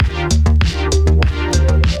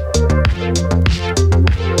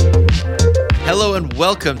Hello and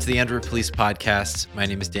welcome to the Android Police Podcast. My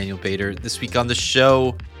name is Daniel Bader. This week on the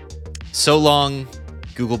show, so long,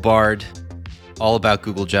 Google Bard, all about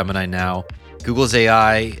Google Gemini now. Google's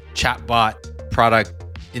AI chatbot product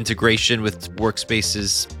integration with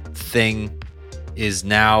Workspace's thing is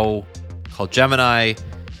now called Gemini.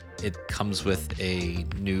 It comes with a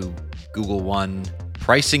new Google One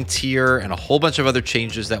pricing tier and a whole bunch of other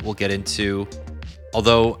changes that we'll get into.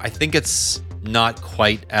 Although I think it's not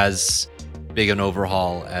quite as big an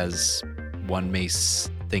overhaul as one may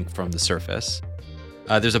think from the surface.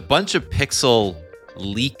 There's a bunch of Pixel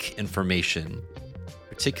leak information,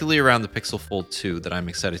 particularly around the Pixel Fold 2 that I'm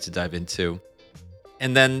excited to dive into.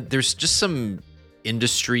 And then there's just some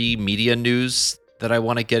industry media news that I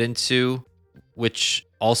want to get into, which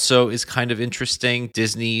also is kind of interesting.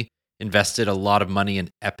 Disney invested a lot of money in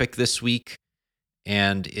Epic this week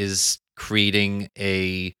and is creating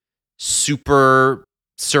a super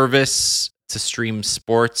service to stream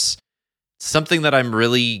sports. Something that I'm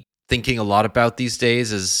really thinking a lot about these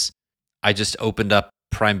days is I just opened up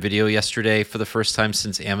Prime Video yesterday for the first time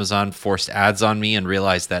since Amazon forced ads on me and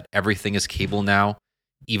realized that everything is cable now,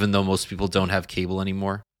 even though most people don't have cable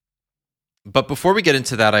anymore. But before we get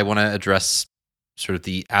into that, I want to address sort of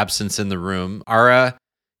the absence in the room. Ara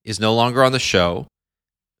is no longer on the show.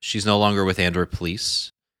 She's no longer with Android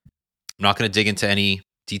Police. I'm not going to dig into any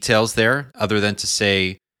details there other than to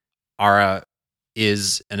say Ara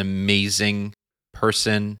is an amazing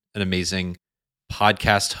person, an amazing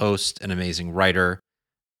podcast host, an amazing writer.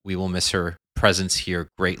 We will miss her presence here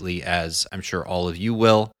greatly, as I'm sure all of you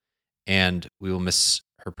will, and we will miss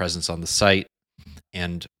her presence on the site,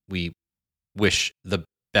 and we wish the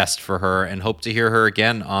best for her and hope to hear her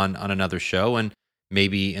again on another show, and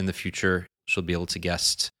maybe in the future she'll be able to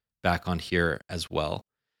guest back on here as well.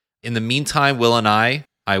 In the meantime, Will and I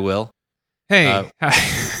will. Hey.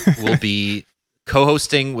 We'll be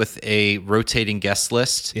co-hosting with a rotating guest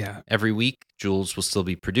list every week. Jules will still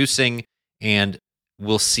be producing, and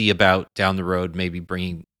we'll see about down the road maybe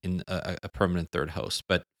bringing in a permanent third host.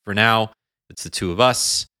 But for now, it's the two of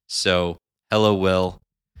us. So, hello, Will.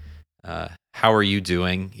 How are you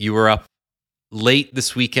doing? You were up late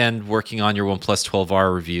this weekend working on your OnePlus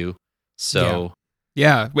 12R review. So...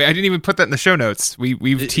 Yeah, wait, I didn't even put that in the show notes. We've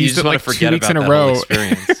teased it like 2 weeks in a that row.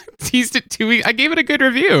 Teased it 2 weeks. I gave it a good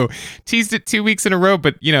review. Teased it 2 weeks in a row,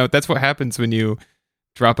 but that's what happens when you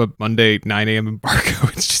drop a Monday 9 a.m. embargo.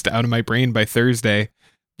 It's just out of my brain by Thursday.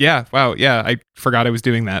 Yeah, wow, yeah, I forgot I was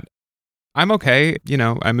doing that. I'm okay.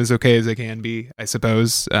 I'm as okay as I can be, I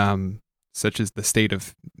suppose. Such as the state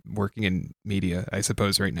of working in media, I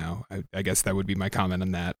suppose, right now. I guess that would be my comment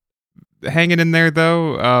on that. Hanging in there,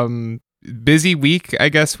 though. Busy week, I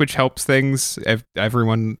guess, which helps things.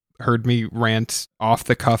 Everyone heard me rant off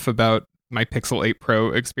the cuff about my Pixel 8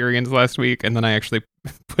 Pro experience last week, and then I actually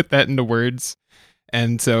put that into words.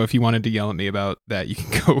 And so, if you wanted to yell at me about that, you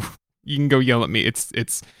can go yell at me.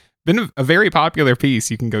 It's been a very popular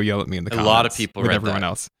piece. You can go yell at me in the comments. A lot of people with read everyone that.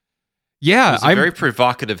 Else. Yeah, it's a very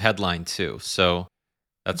provocative headline too. So.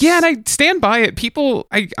 And I stand by it. People,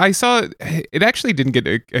 I saw it actually didn't get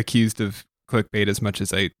accused of clickbait as much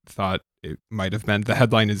as I thought it might have been. The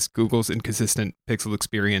headline is Google's inconsistent Pixel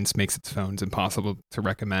experience makes its phones impossible to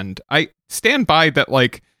recommend. I stand by that.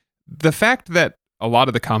 Like, the fact that a lot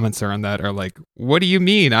of the comments are on that are like, what do you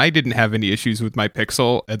mean? I didn't have any issues with my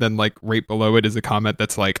Pixel. And then like right below it is a comment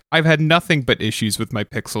that's like, I've had nothing but issues with my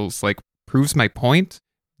Pixels. Like, proves my point.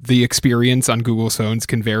 The experience on Google's phones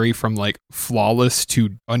can vary from like flawless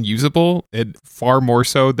to unusable, and far more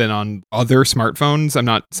so than on other smartphones. I'm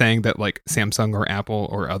not saying that like Samsung or Apple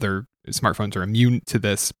or other smartphones are immune to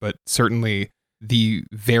this, but certainly the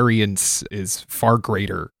variance is far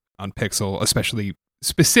greater on Pixel, especially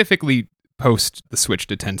specifically post the switch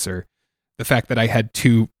to Tensor. The fact that I had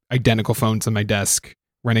two identical phones on my desk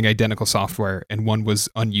running identical software and one was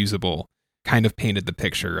unusable kind of painted the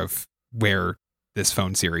picture of where this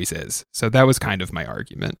phone series is. So that was kind of my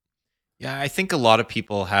argument. Yeah, I think a lot of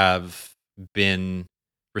people have been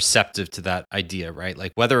receptive to that idea, right?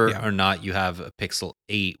 Like whether or not you have a Pixel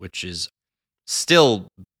 8, which is still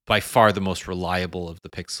by far the most reliable of the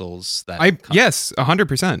Pixels that yes,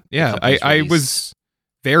 100%. Yeah, I was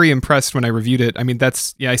very impressed when I reviewed it. I mean,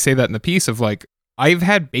 I say that in the piece of like, I've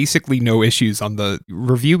had basically no issues on the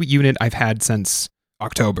review unit I've had since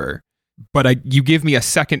October. But you give me a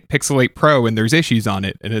second Pixel 8 Pro and there's issues on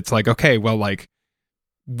it. And it's like, okay, well, like,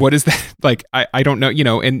 what is that? Like, I don't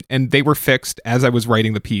know, and they were fixed as I was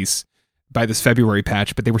writing the piece by this February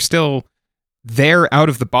patch, but they were still there out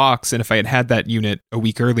of the box. And if I had had that unit a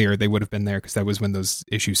week earlier, they would have been there because that was when those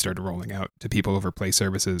issues started rolling out to people over Play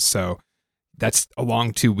services. So that's a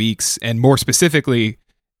long 2 weeks. And more specifically,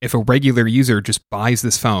 if a regular user just buys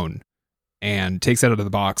this phone and takes it out of the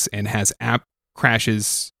box and has app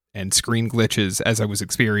crashes and screen glitches as I was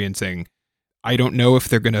experiencing, I don't know if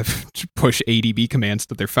they're going to push ADB commands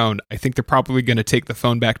to their phone. I think they're probably going to take the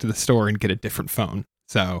phone back to the store and get a different phone.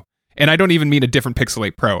 So, and I don't even mean a different Pixel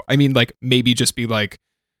 8 Pro. I mean, like, maybe just be like,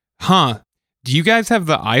 do you guys have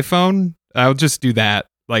the iPhone? I'll just do that.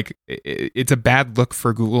 Like, it's a bad look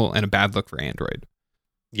for Google and a bad look for Android.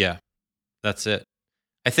 Yeah, that's it.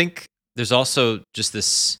 I think there's also just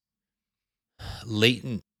this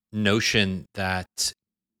latent notion that,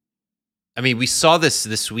 I mean, we saw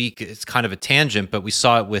this week. It's kind of a tangent, but we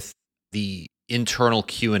saw it with the internal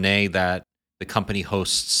Q&A that the company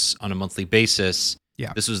hosts on a monthly basis.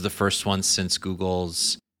 Yeah. This was the first one since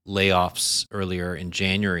Google's layoffs earlier in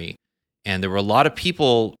January. And there were a lot of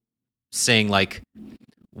people saying, like,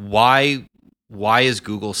 why is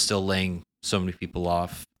Google still laying so many people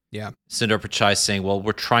off? Yeah. Sundar Pichai saying, well,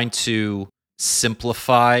 we're trying to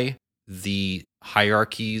simplify the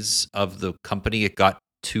hierarchies of the company. It got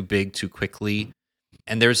too big too quickly.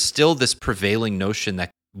 And there's still this prevailing notion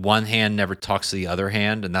that one hand never talks to the other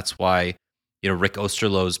hand. And that's why, Rick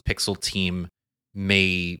Osterloh's Pixel team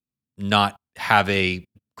may not have a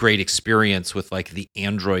great experience with like the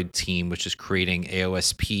Android team, which is creating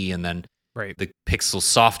AOSP. And then the Pixel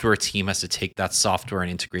software team has to take that software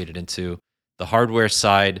and integrate it into the hardware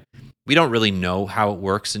side. We don't really know how it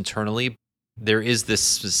works internally. There is this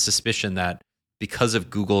suspicion that because of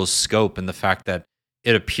Google's scope and the fact that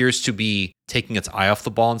it appears to be taking its eye off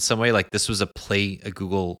the ball in some way, like this was a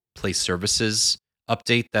Google Play Services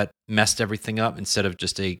update that messed everything up instead of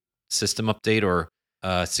just a system update or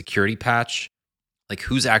a security patch. Like,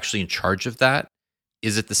 who's actually in charge of that?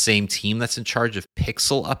 Is it the same team that's in charge of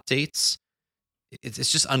Pixel updates?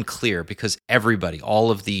 It's just unclear because everybody, all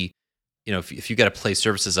of the, if you get a Play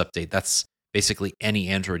Services update, that's basically any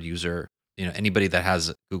Android user, anybody that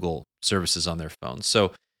has Google services on their phone.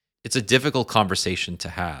 So it's a difficult conversation to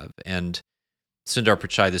have. And Sundar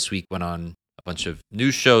Pichai this week went on a bunch of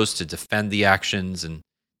news shows to defend the actions and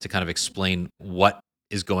to kind of explain what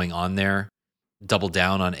is going on there, double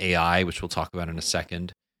down on AI, which we'll talk about in a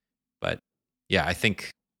second. But yeah, I think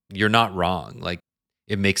you're not wrong. Like,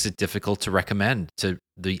 it makes it difficult to recommend to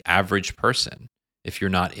the average person if you're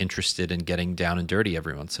not interested in getting down and dirty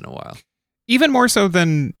every once in a while. Even more so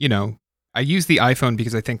than, I use the iPhone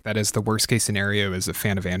because I think that is the worst case scenario as a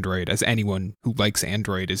fan of Android. As anyone who likes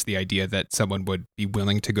Android, is the idea that someone would be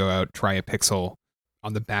willing to go out, try a Pixel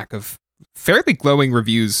on the back of fairly glowing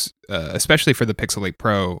reviews, especially for the Pixel 8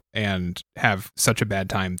 Pro, and have such a bad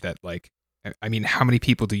time that, like, I mean, how many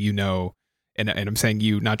people do you know, and I'm saying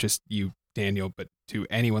you, not just you, Daniel, but to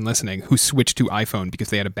anyone listening who switched to iPhone because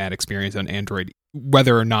they had a bad experience on Android,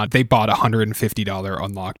 whether or not they bought a $150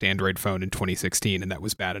 unlocked Android phone in 2016 and that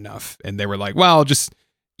was bad enough. And they were like, well, just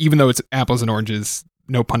even though it's apples and oranges,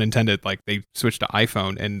 no pun intended, like they switched to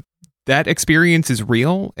iPhone, and that experience is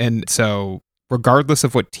real. And so regardless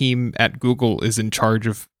of what team at Google is in charge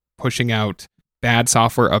of pushing out bad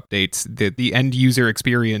software updates, the end user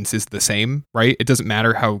experience is the same, right? It doesn't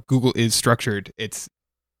matter how Google is structured. It's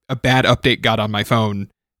a bad update got on my phone,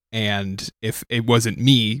 and if it wasn't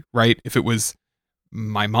me, right? If it was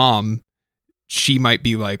my mom, she might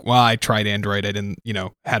be like, well, I tried Android, I didn't,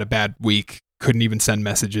 had a bad week, couldn't even send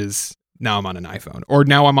messages. Now I'm on an iPhone, or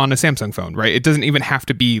now I'm on a Samsung phone, right? It doesn't even have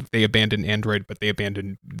to be they abandoned Android, but they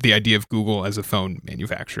abandoned the idea of Google as a phone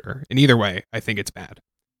manufacturer. And either way, I think it's bad.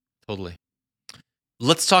 Totally.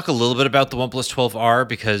 Let's talk a little bit about the OnePlus 12R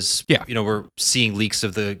because, we're seeing leaks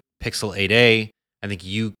of the Pixel 8a. I think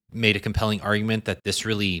you made a compelling argument that this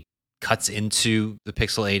really cuts into the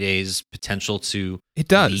Pixel 8a's potential to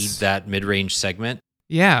lead that mid-range segment.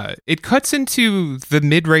 Yeah, it cuts into the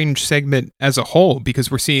mid-range segment as a whole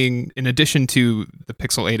because we're seeing, in addition to the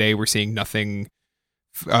Pixel 8a, we're seeing nothing.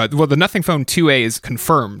 The Nothing Phone 2a is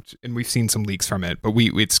confirmed, and we've seen some leaks from it, but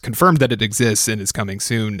it's confirmed that it exists and is coming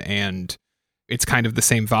soon, and it's kind of the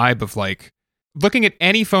same vibe of like looking at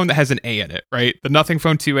any phone that has an A in it, right? The Nothing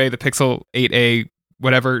Phone 2a, the Pixel 8a,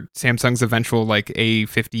 whatever Samsung's eventual like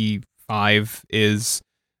A55 is,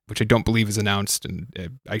 which I don't believe is announced,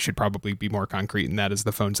 and I should probably be more concrete in that as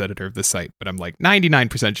the phones editor of this site, but I'm like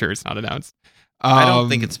 99% sure it's not announced. I don't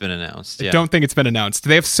think it's been announced. Yeah. I don't think it's been announced.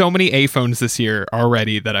 They have so many A phones this year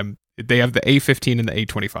already that they have the A15 and the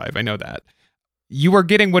A25. I know that. You are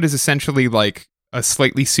getting what is essentially like a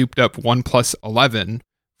slightly souped up OnePlus 11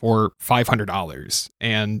 for $500.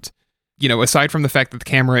 And, aside from the fact that the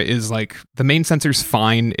camera is like, the main sensor's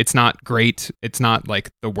fine. It's not great. It's not like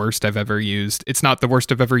the worst I've ever used. It's not the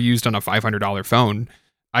worst I've ever used on a $500 phone.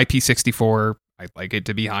 IP64, I'd like it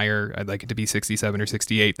to be higher. I'd like it to be 67 or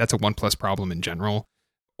 68. That's a OnePlus problem in general.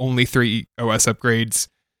 Only 3 OS upgrades.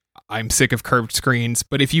 I'm sick of curved screens.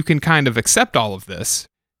 But if you can kind of accept all of this,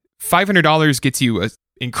 $500 gets you an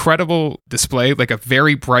incredible display, like a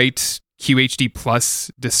very bright QHD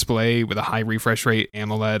plus display with a high refresh rate,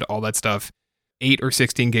 AMOLED, all that stuff, 8 or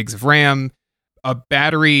 16 gigs of RAM, a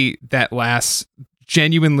battery that lasts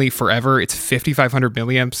genuinely forever. It's 5,500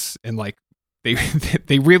 milliamps, and like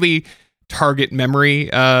they really target memory.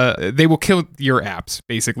 They will kill your apps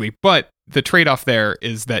basically, but the trade-off there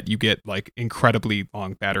is that you get like incredibly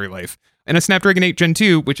long battery life. And a Snapdragon 8 Gen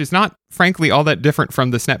 2, which is not, frankly, all that different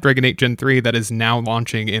from the Snapdragon 8 Gen 3 that is now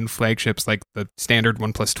launching in flagships like the standard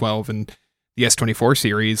OnePlus 12 and the S24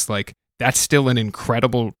 series. Like, that's still an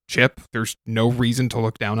incredible chip. There's no reason to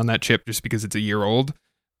look down on that chip just because it's a year old.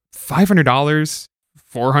 $500,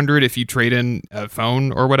 $400 if you trade in a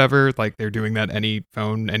phone or whatever. Like, they're doing that any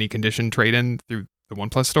phone, any condition trade-in through the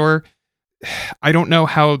OnePlus store. I don't know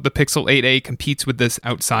how the Pixel 8a competes with this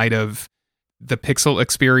outside of the Pixel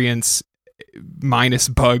experience minus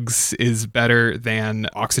bugs is better than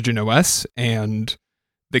Oxygen OS, and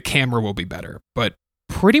the camera will be better. But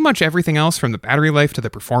pretty much everything else, from the battery life to the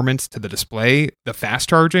performance to the display, the fast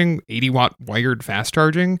charging, 80-watt wired fast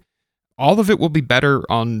charging, all of it will be better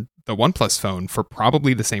on the OnePlus phone for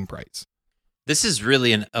probably the same price. This is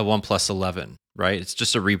really a OnePlus 11, right? It's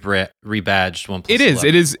just a rebadged OnePlus 11.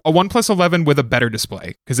 It is a OnePlus 11 with a better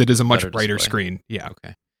display because it is a much brighter screen. Yeah.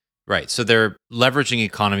 Okay. Right. So they're leveraging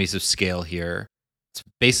economies of scale here. It's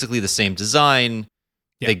basically the same design.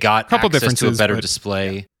 Yeah. They got access to a better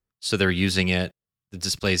display, so they're using it. The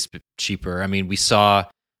display's cheaper. I mean, we saw,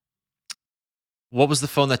 what was the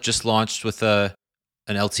phone that just launched with an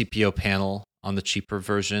LTPO panel on the cheaper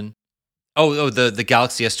version? The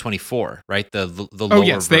Galaxy S24, right? The lower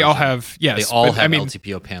yes, version. They all have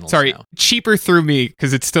LTPO panels. Sorry, now. Cheaper through me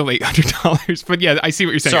because it's still $800. But yeah, I see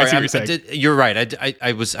what you're saying. You're right.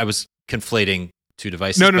 I was conflating two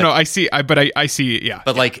devices. No. I see. I see. Yeah.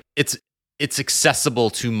 But like it's accessible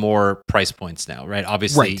to more price points now, right?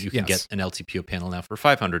 Obviously, you can get an LTPO panel now for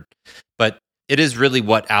 $500, but it is really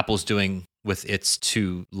what Apple's doing with its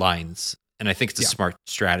two lines, and I think it's a smart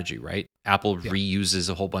strategy, right? Apple reuses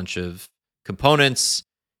a whole bunch of components.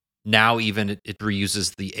 Now even it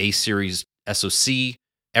reuses the A series SoC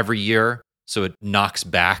every year, so it knocks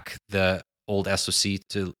back the old SoC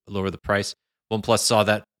to lower the price. OnePlus saw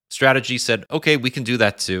that strategy, said, okay, we can do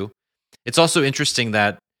that too. It's also interesting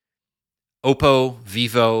that Oppo,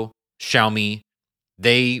 Vivo, Xiaomi,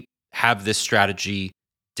 they have this strategy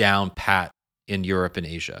down pat in Europe and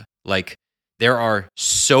Asia. Like, there are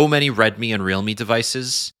so many Redmi and Realme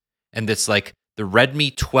devices, and it's like the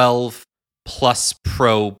Redmi 12 Plus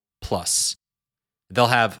Pro Plus. They'll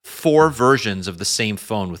have 4 versions of the same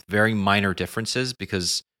phone with very minor differences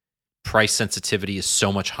because price sensitivity is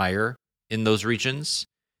so much higher in those regions.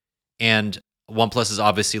 And OnePlus is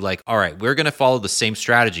obviously like, all right, we're going to follow the same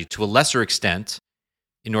strategy to a lesser extent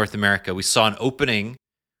in North America. We saw an opening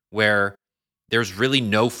where there's really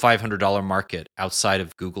no $500 market outside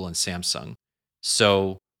of Google and Samsung.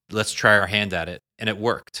 So let's try our hand at it. And it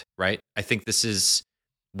worked, right? I think this is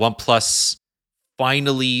OnePlus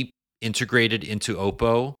finally integrated into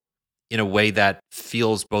Oppo in a way that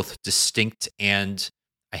feels both distinct and,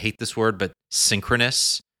 I hate this word, but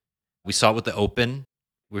synchronous. We saw it with the Open.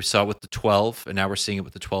 We saw it with the 12, and now we're seeing it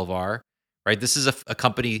with the 12R, right? This is a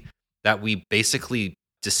company that we basically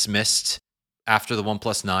dismissed after the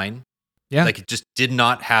OnePlus 9. Yeah. Like, it just did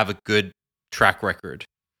not have a good track record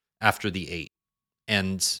after the 8.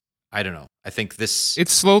 And I don't know. I think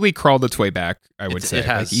it's slowly crawled its way back, I would say. It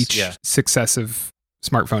has, like each successive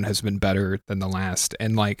smartphone has been better than the last.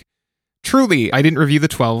 And like, truly, I didn't review the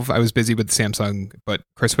 12. I was busy with Samsung, but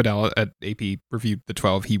Chris Waddell at AP reviewed the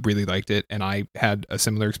 12. He really liked it. And I had a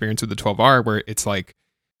similar experience with the 12R where it's like,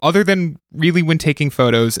 other than really when taking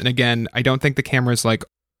photos, and again, I don't think the camera is like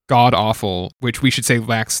god awful, which we should say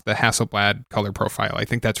lacks the Hasselblad color profile. I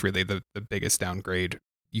think that's really the biggest downgrade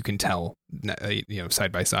you can tell,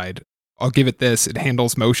 side by side. I'll give it this. It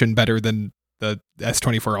handles motion better than the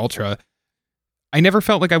S24 Ultra. I never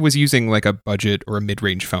felt like I was using like a budget or a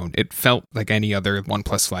mid-range phone. It felt like any other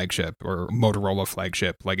OnePlus flagship or Motorola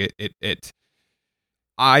flagship. Like it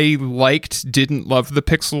I didn't love the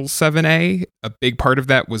Pixel 7a. A big part of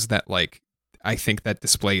that was that like, I think that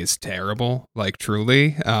display is terrible, like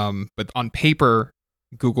truly. But on paper,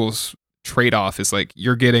 Google's trade-off is like,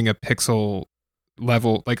 you're getting a Pixel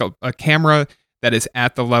level, like a camera that is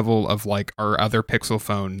at the level of like our other Pixel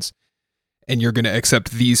phones, and you're going to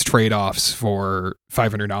accept these trade-offs for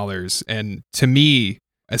 $500. And to me,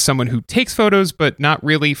 as someone who takes photos, but not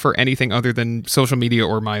really for anything other than social media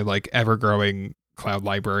or my like ever growing cloud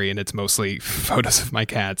library. And it's mostly photos of my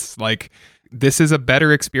cats. Like, this is a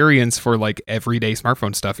better experience for like everyday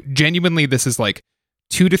smartphone stuff. Genuinely, this is like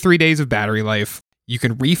 2 to 3 days of battery life. You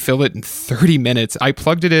can refill it in 30 minutes. I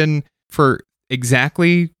plugged it in for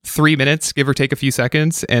exactly 3 minutes, give or take a few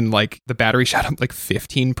seconds, and like the battery shot up like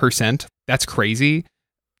 15%. That's crazy.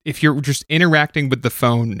 If you're just interacting with the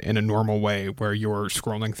phone in a normal way where you're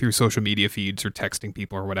scrolling through social media feeds or texting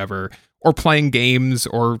people or whatever, or playing games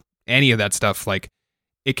or any of that stuff, like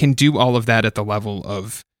it can do all of that at the level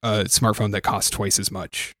of a smartphone that costs twice as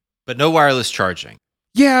much. But no wireless charging.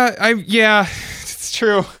 Yeah, it's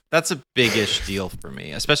true. That's a big-ish deal for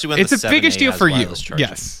me, especially when it's the 7A a big-ish deal has for you. wireless charging.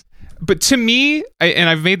 Yes. But to me, and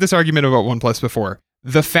I've made this argument about OnePlus before,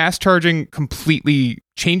 the fast charging completely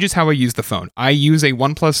changes how I use the phone. I use a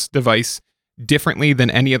OnePlus device differently than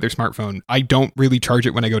any other smartphone. I don't really charge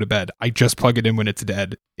it when I go to bed. I just plug it in when it's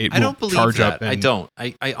dead. I don't believe charge that. up. And I don't.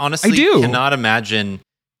 I honestly cannot imagine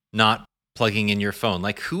not plugging in your phone.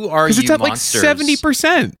 Like, who are you, because it's at monsters? like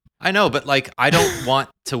 70%. I know, but like, I don't want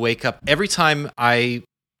to wake up every time I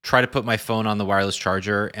try to put my phone on the wireless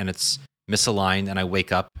charger and it's misaligned and I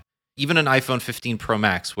wake up. Even an iPhone 15 Pro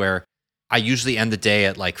Max, where I usually end the day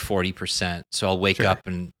at like 40%. So I'll wake up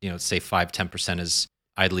and, say 5-10% is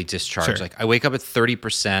idly discharged. Sure. Like, I wake up at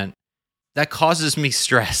 30%. That causes me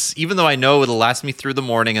stress, even though I know it'll last me through the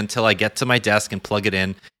morning until I get to my desk and plug it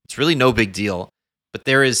in. It's really no big deal. But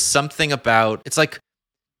there is something about, it's like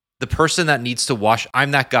the person that needs to wash,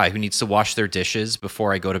 I'm that guy who needs to wash their dishes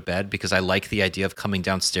before I go to bed because I like the idea of coming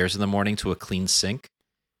downstairs in the morning to a clean sink.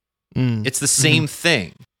 It's the same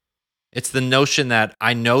thing. It's the notion that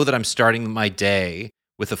I know that I'm starting my day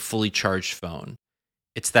with a fully charged phone.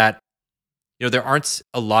 It's that, there aren't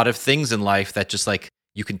a lot of things in life that just like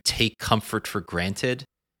you can take comfort for granted.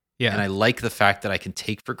 Yeah. And I like the fact that I can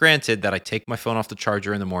take for granted that I take my phone off the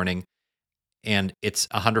charger in the morning and it's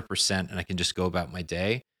 100% and I can just go about my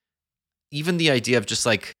day. Even the idea of just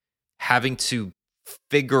like having to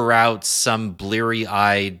figure out some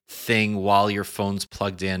bleary-eyed thing while your phone's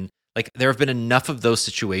plugged in. Like, there have been enough of those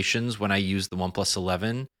situations when I used the OnePlus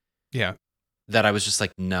 11 that I was just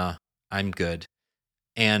like, nah, I'm good.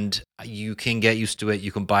 And you can get used to it.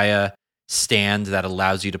 You can buy a stand that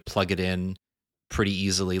allows you to plug it in pretty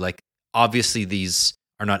easily. Like, obviously, these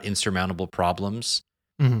are not insurmountable problems.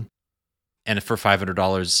 Mm-hmm. And for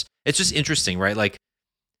 $500, it's just interesting, right? Like,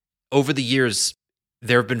 over the years,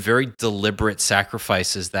 there have been very deliberate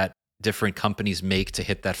sacrifices that different companies make to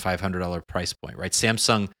hit that $500 price point, right?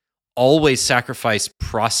 Samsung always sacrifice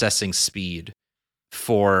processing speed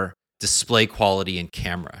for display quality and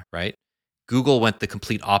camera, right? Google went the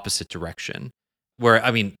complete opposite direction, where,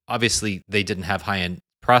 I mean, obviously they didn't have high-end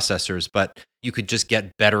processors, but you could just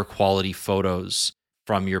get better quality photos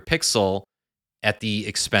from your Pixel at the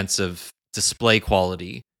expense of display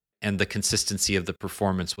quality, and the consistency of the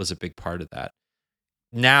performance was a big part of that.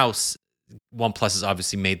 Now, OnePlus has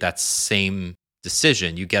obviously made that same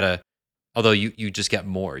decision. You get although you just get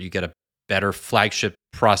more. You get a better flagship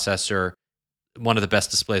processor, one of the best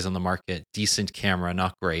displays on the market, decent camera,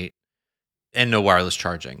 not great, and no wireless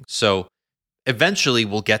charging. So eventually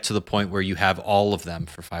we'll get to the point where you have all of them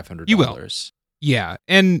for $500. You will. Yeah.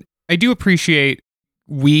 And I do appreciate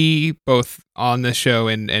we both on this show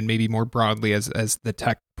and maybe more broadly as the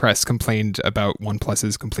tech press complained about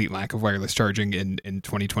OnePlus's complete lack of wireless charging in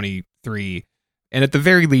 2023. And at the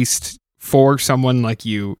very least, for someone like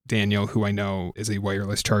you, Daniel, who I know is a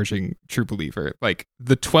wireless charging true believer, like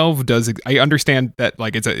the 12 does, I understand that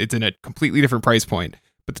like it's in a completely different price point,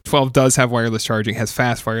 but the 12 does have wireless charging, has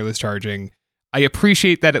fast wireless charging. I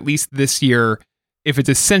appreciate that at least this year, if it's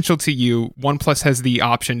essential to you, OnePlus has the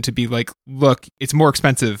option to be like, look, it's more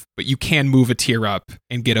expensive, but you can move a tier up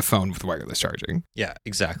and get a phone with wireless charging. Yeah,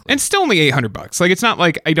 exactly. And still only $800. Like, it's not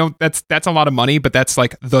like that's a lot of money, but that's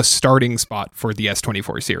like the starting spot for the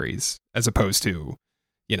S24 series, as opposed to,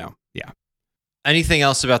 yeah. Anything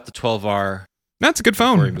else about the 12R? That's a good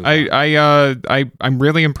phone. I'm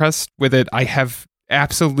really impressed with it. I have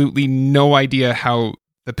absolutely no idea how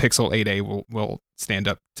the Pixel 8a will stand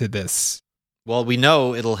up to this. Well, we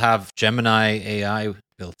know it'll have Gemini AI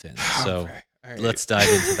built in, so right. Let's dive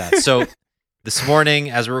into that. So this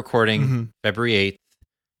morning, as we're recording, February 8th,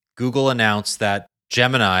 Google announced that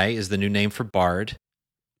Gemini is the new name for Bard.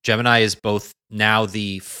 Gemini is both now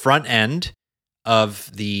the front end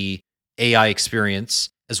of the AI experience,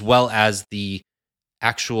 as well as the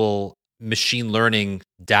actual machine learning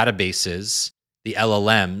databases, the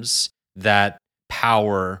LLMs that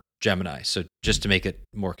power Gemini. So just to make it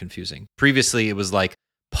more confusing. Previously, it was like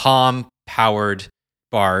Palm powered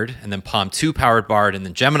Bard, and then Palm 2 powered Bard, and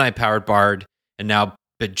then Gemini powered Bard, and now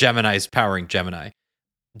Gemini is powering Gemini.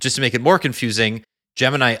 Just to make it more confusing,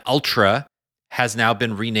 Gemini Ultra has now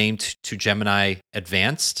been renamed to Gemini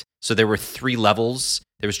Advanced. So there were 3 levels.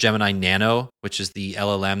 There was Gemini Nano, which is the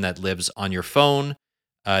LLM that lives on your phone.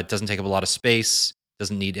 It doesn't take up a lot of space,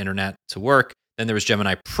 doesn't need internet to work. Then there was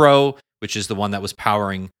Gemini Pro, which is the one that was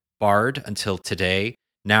powering Bard until today.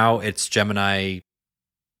 Now it's Gemini,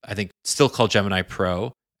 I think, still called Gemini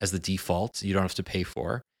Pro as the default. You don't have to pay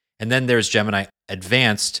for. And then there's Gemini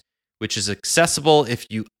Advanced, which is accessible if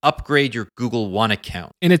you upgrade your Google One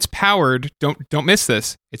account. And it's powered, don't miss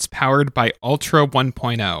this, it's powered by Ultra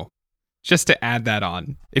 1.0. Just to add that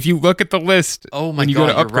on. If you look at the list when you go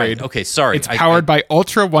to upgrade, right. Okay, sorry. It's powered by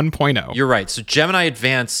Ultra 1.0. You're right. So Gemini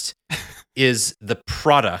Advanced is the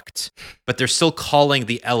product, but they're still calling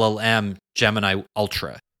the LLM Gemini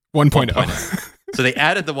Ultra 1.0. So they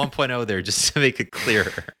added the 1.0 there just to make it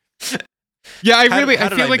clearer. Yeah, I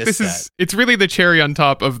feel like it's really the cherry on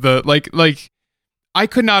top of the like I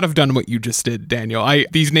could not have done what you just did, Daniel.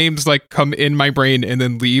 These names like come in my brain and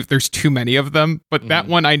then leave. There's too many of them, but that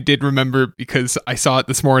one I did remember because I saw it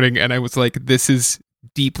this morning and I was like, this is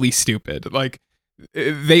deeply stupid. Like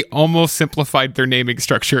they almost simplified their naming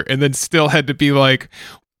structure and then still had to be like,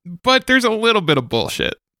 but there's a little bit of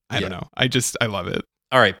bullshit. I don't know. I love it.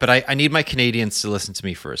 All right, but I need my Canadians to listen to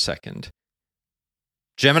me for a second.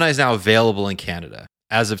 Gemini is now available in Canada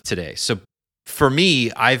as of today. So for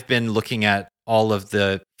me, I've been looking at all of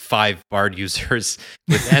the 5 Bard users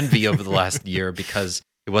with envy over the last year because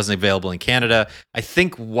it wasn't available in Canada. I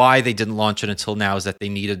think why they didn't launch it until now is that they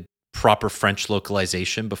needed proper French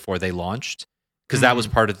localization before they launched, because that was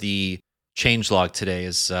part of the changelog today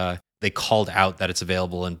is they called out that it's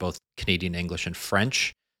available in both Canadian English and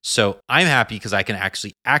French. So I'm happy because I can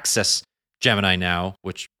actually access Gemini now,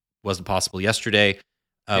 which wasn't possible yesterday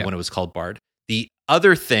when it was called Bard. The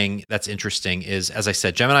other thing that's interesting is, as I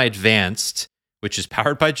said, Gemini Advanced, which is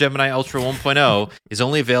powered by Gemini Ultra 1.0, is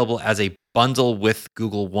only available as a bundle with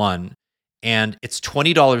Google One, and it's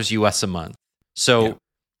 $20 US a month. So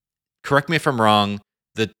correct me if I'm wrong,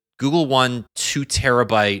 the Google One 2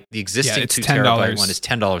 terabyte, the existing 2 terabyte one is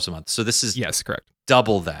 $10 a month. So this is correct.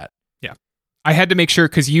 double that. Yeah. I had to make sure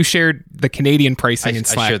because you shared the Canadian pricing in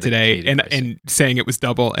Slack today and saying it was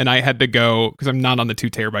double, and I had to go because I'm not on the 2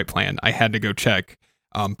 terabyte plan. I had to go check.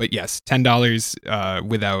 But yes, $10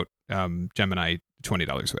 without Gemini,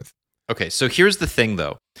 $20 with. Okay, so here's the thing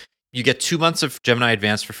though. You get 2 months of Gemini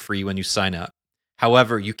Advanced for free when you sign up.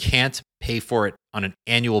 However, you can't pay for it on an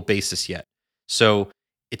annual basis yet. So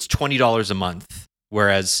it's $20 a month.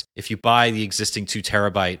 Whereas if you buy the existing 2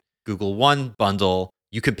 terabyte Google One bundle,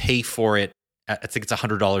 you can pay for it. I think it's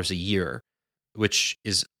 $100 a year, which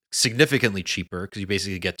is significantly cheaper because you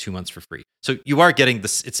basically get 2 months for free. So you are getting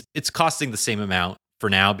this. It's costing the same amount for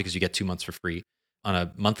now because you get 2 months for free on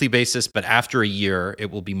a monthly basis. But after a year,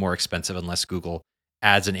 it will be more expensive unless Google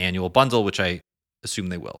adds an annual bundle, which I assume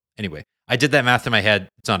they will. Anyway, I did that math in my head.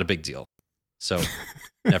 It's not a big deal. So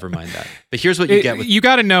never mind that. But here's what you get. You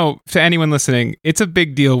got to know, to anyone listening, it's a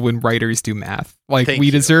big deal when writers do math. Like,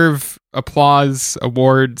 we deserve applause,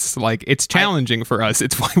 awards. Like, it's challenging for us.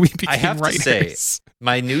 It's why we became writers. I have to say,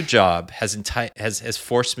 my new job has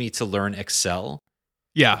forced me to learn Excel.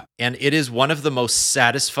 Yeah. And it is one of the most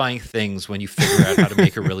satisfying things when you figure out how to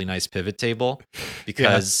make a really nice pivot table.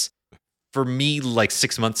 Because for me, like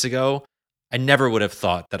 6 months ago, I never would have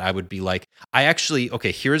thought that I would be like,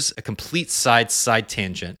 here's a complete side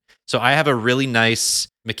tangent. So I have a really nice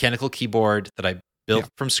mechanical keyboard that I built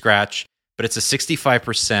from scratch, but it's a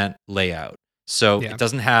 65% layout. So it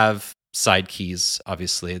doesn't have side keys,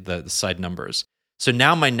 obviously, the side numbers. So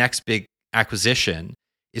now my next big acquisition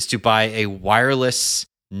is to buy a wireless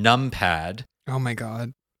numpad. Oh my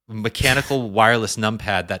God. Mechanical wireless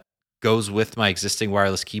numpad that goes with my existing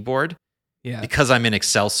wireless keyboard. Yeah. Because I'm in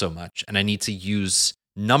Excel so much and I need to use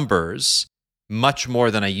numbers much more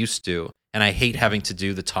than I used to. And I hate having to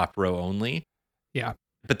do the top row only. Yeah.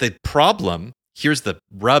 But the problem, here's the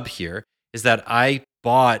rub here, is that I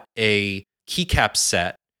bought a keycap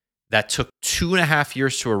set that took 2.5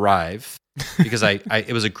 years to arrive because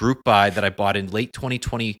it was a group buy that I bought in late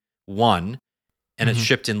 2021 and it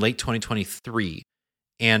shipped in late 2023.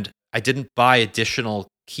 And I didn't buy additional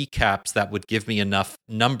keycaps that would give me enough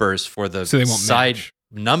numbers for the side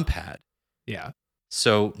numpad. Yeah.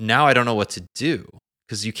 So now I don't know what to do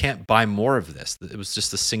because you can't buy more of this. It was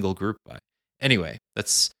just a single group buy. Anyway,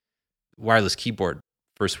 that's wireless keyboard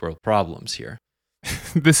first world problems here.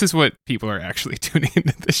 This is what people are actually tuning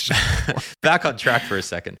into this show for. Back on track for a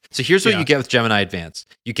second. So here's what you get with Gemini Advanced.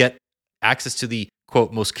 You get access to the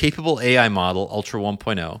quote, most capable AI model, Ultra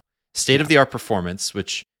 1.0, state-of-the-art performance,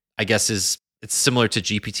 which I guess it's similar to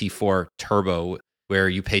GPT-4 Turbo, where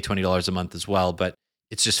you pay $20 a month as well, but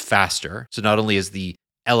it's just faster. So not only is the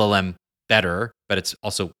LLM better, but it's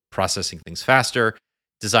also processing things faster,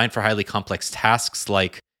 designed for highly complex tasks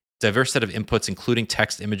like diverse set of inputs, including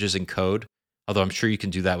text, images, and code, although I'm sure you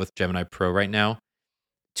can do that with Gemini Pro right now.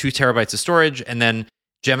 2 terabytes of storage, and then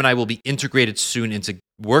Gemini will be integrated soon into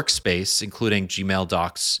Workspace, including Gmail,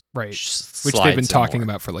 Docs, right, which they've been talking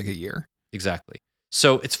about for like a year. Exactly.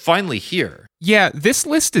 So it's finally here. Yeah, this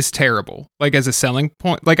list is terrible. Like as a selling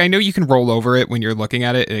point, like I know you can roll over it when you're looking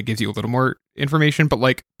at it and it gives you a little more information, but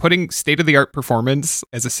like putting state-of-the-art performance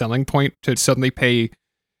as a selling point to suddenly pay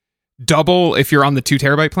double if you're on the 2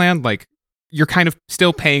 terabyte plan, like you're kind of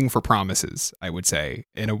still paying for promises, I would say,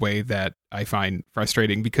 in a way that I find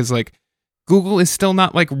frustrating because like Google is still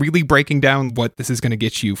not like really breaking down what this is going to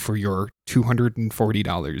get you for your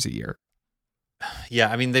 $240 a year.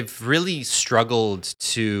 Yeah, I mean, they've really struggled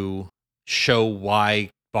to show why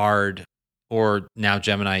Bard or now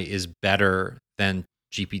Gemini is better than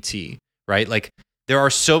GPT, right? Like there are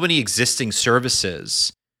so many existing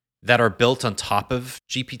services that are built on top of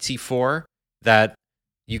GPT-4 that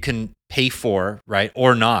you can pay for, right?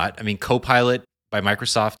 Or not. I mean, Copilot by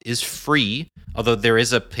Microsoft is free, although there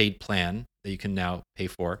is a paid plan that you can now pay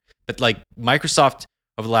for. But like Microsoft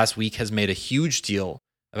over the last week has made a huge deal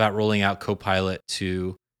about rolling out Copilot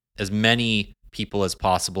to as many people as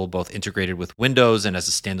possible, both integrated with Windows and as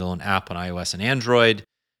a standalone app on iOS and Android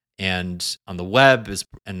and on the web.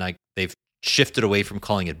 And like they've shifted away from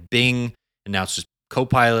calling it Bing and now it's just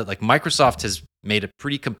Copilot. Like Microsoft has made a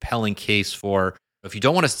pretty compelling case for if you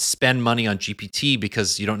don't want to spend money on GPT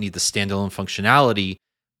because you don't need the standalone functionality,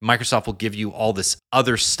 Microsoft will give you all this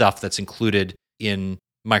other stuff that's included in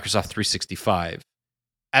Microsoft 365.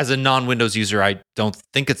 As a non-Windows user, I don't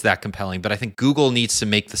think it's that compelling, but I think Google needs to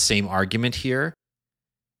make the same argument here.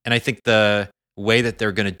 And I think the way that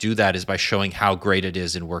they're going to do that is by showing how great it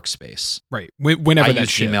is in Workspace. Right. Whenever I that use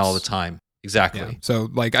ships. Gmail all the time. Exactly. Yeah. So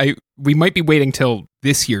like we might be waiting till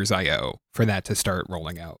this year's I/O for that to start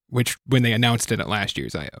rolling out, which when they announced it at last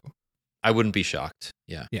year's I/O. I wouldn't be shocked.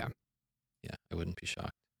 Yeah. Yeah. Yeah, I wouldn't be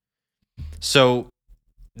shocked. So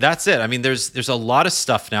that's it. I mean, there's a lot of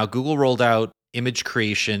stuff now. Google rolled out image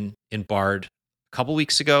creation in Bard a couple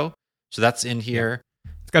weeks ago. So that's in here.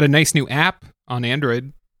 Yeah. It's got a nice new app on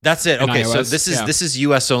Android. That's it. Okay, iOS. so this is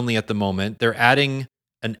US only at the moment. They're adding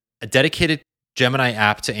a dedicated Gemini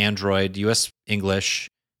app to Android, US English.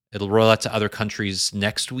 It'll roll out to other countries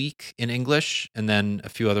next week in English and then a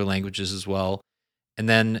few other languages as well. And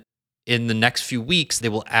then in the next few weeks, they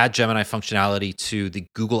will add Gemini functionality to the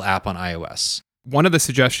Google app on iOS. One of the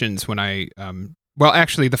suggestions when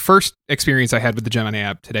actually, the first experience I had with the Gemini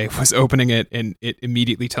app today was opening it and it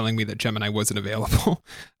immediately telling me that Gemini wasn't available.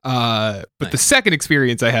 But nice. The second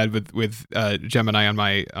experience I had with Gemini on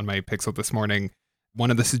my Pixel this morning, one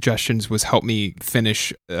of the suggestions was help me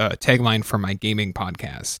finish a tagline for my gaming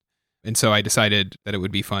podcast. And so I decided that it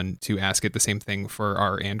would be fun to ask it the same thing for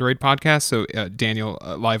our Android podcast. So Daniel,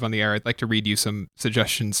 live on the air, I'd like to read you some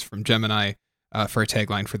suggestions from Gemini for a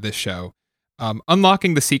tagline for this show.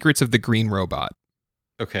 Unlocking the secrets of the green robot.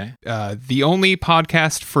 Okay. The only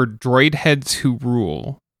podcast for droid heads who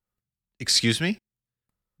rule. Excuse me?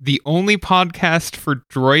 The only podcast for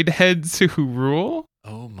droid heads who rule?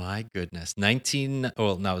 Oh my goodness.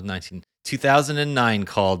 2009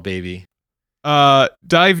 called, baby.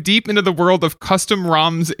 Dive deep into the world of custom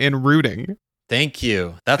ROMs and rooting. Thank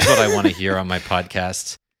you. That's what I want to hear on my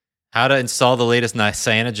podcast. How to install the latest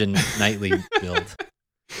Cyanogen nightly build.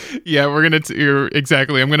 Yeah,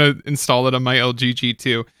 exactly. I'm gonna install it on my LG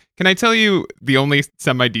G2. Can I tell you the only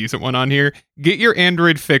semi-decent one on here? Get your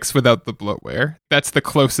Android fix without the bloatware. That's the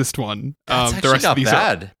closest one. That's the rest not of these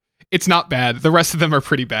bad. It's not bad. The rest of them are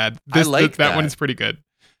pretty bad. That one is pretty good.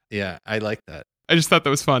 Yeah, I like that. I just thought that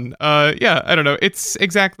was fun. Yeah, I don't know. It's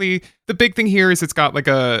exactly the big thing here is it's got like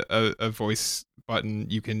a voice button.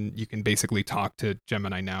 You can basically talk to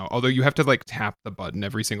Gemini now. Although you have to like tap the button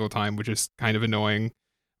every single time, which is kind of annoying.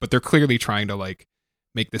 But they're clearly trying to like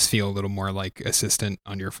make this feel a little more like Assistant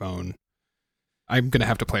on your phone. I'm going to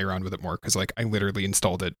have to play around with it more because like I literally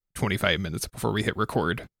installed it 25 minutes before we hit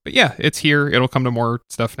record. But yeah, it's here. It'll come to more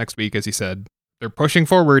stuff next week, as you said. They're pushing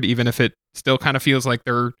forward, even if it still kind of feels like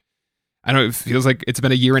it feels like it's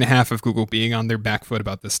been a year and a half of Google being on their back foot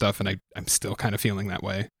about this stuff, and I'm still kind of feeling that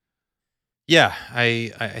way. Yeah,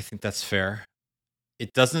 I think that's fair.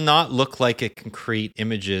 It does not look like it can create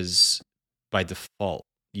images by default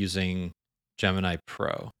using Gemini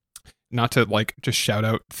Pro. not to like just shout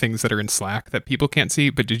out things that are in Slack that people can't see,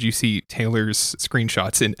 but did you see Taylor's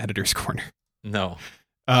screenshots in Editor's Corner? No.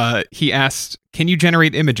 He asked, "Can you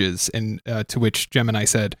generate images?" And to which Gemini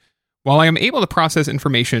said, "While I am able to process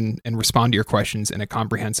information and respond to your questions in a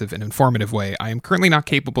comprehensive and informative way, I am currently not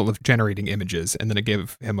capable of generating images." And then I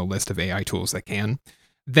gave him a list of AI tools that can.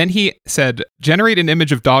 Then he said, "Generate an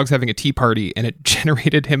image of dogs having a tea party," and it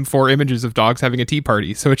generated him 4 images of dogs having a tea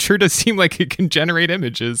party. So it sure does seem like it can generate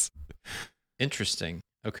images. Interesting.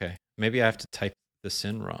 Okay. Maybe I have to type this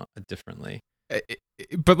in differently.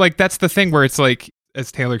 But like, that's the thing where it's like,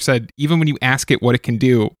 as Taylor said, even when you ask it what it can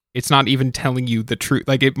do, it's not even telling you the truth.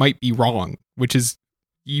 Like, it might be wrong, which is,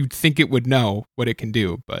 you'd think it would know what it can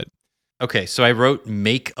do, but. Okay, so I wrote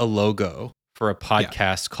make a logo for a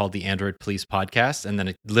podcast called the Android Police Podcast, and then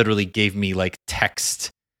it literally gave me like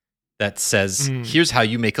text that says, here's how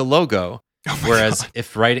you make a logo. Whereas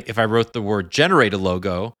if I wrote the word generate a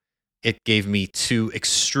logo, it gave me 2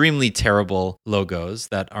 extremely terrible logos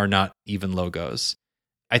that are not even logos.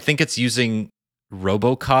 I think it's using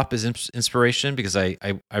RoboCop as inspiration, because I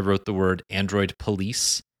wrote the word Android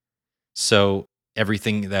Police. So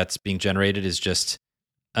everything that's being generated is just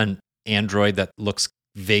an Android that looks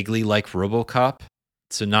vaguely like RoboCop.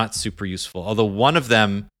 So not super useful. Although one of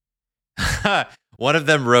them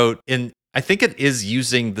wrote in, I think it is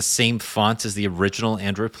using the same font as the original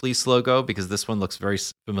Android Police logo, because this one looks very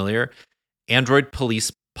familiar. Android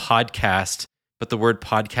Police Podcast, but the word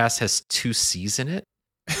podcast has 2 C's in it.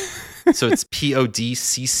 So it's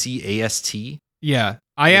PODCCAST. Yeah.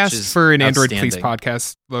 I asked for an Android Police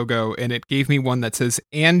Podcast logo, and it gave me one that says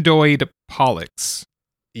Android Pollux.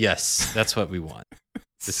 Yes, that's what we want.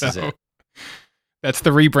 This is it. That's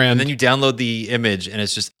the rebrand. And then you download the image, and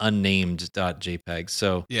it's just unnamed.jpg.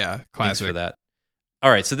 So yeah, classic. Thanks for that.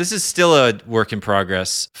 All right, so this is still a work in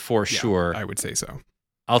progress for sure. I would say so.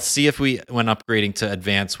 I'll see if when upgrading to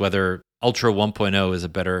advanced, whether Ultra 1.0 is a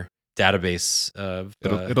better database of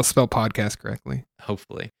it'll spell podcast correctly,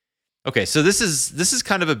 hopefully. Okay, so this is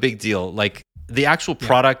kind of a big deal. Like, the actual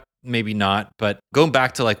product, maybe not, but going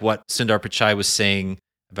back to like what Sundar Pichai was saying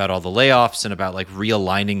about all the layoffs and about like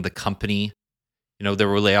realigning the company. You know, there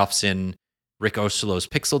were layoffs in Rick Oslo's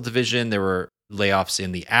Pixel division. There were layoffs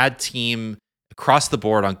in the ad team across the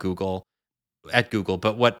board at Google.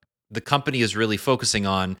 But what the company is really focusing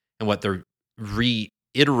on, and what they're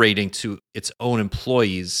reiterating to its own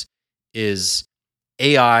employees, is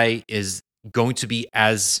AI is going to be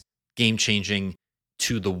as game-changing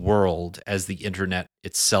to the world as the internet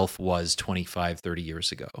itself was 25, 30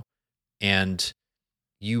 years ago. And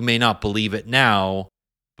you may not believe it now,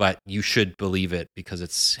 but you should believe it because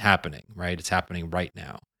it's happening, right? It's happening right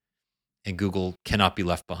now. And Google cannot be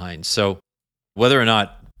left behind. So whether or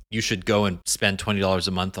not you should go and spend $20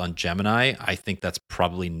 a month on Gemini, I think that's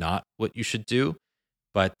probably not what you should do.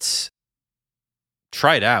 But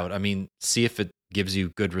try it out. I mean, see if it gives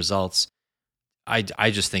you good results.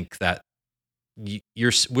 I just think that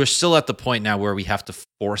we're still at the point now where we have to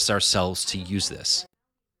force ourselves to use this.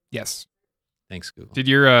 Yes. Thanks, Google. Did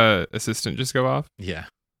your assistant just go off? Yeah.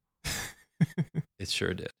 It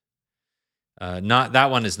sure did. Not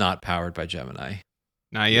that one is not powered by Gemini.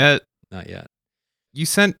 Not yet. Not yet. You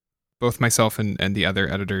sent both myself and the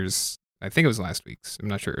other editors, I think it was last week's, I'm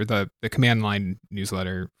not sure, the command line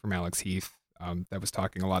newsletter from Alex Heath that was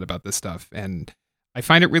talking a lot about this stuff. And I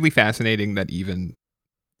find it really fascinating that even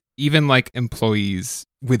like employees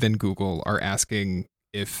within Google are asking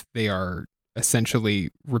if they are essentially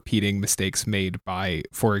repeating mistakes made by,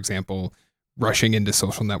 for example, rushing into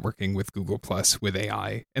social networking with Google Plus with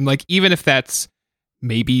AI. And like, even if that's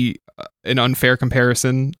maybe an unfair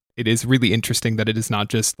comparison, it is really interesting that it is not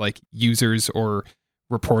just like users or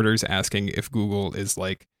reporters asking if Google is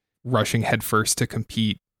like rushing headfirst to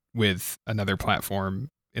compete with another platform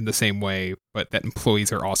in the same way, but that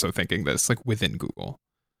employees are also thinking this like within Google.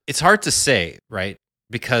 It's hard to say, right?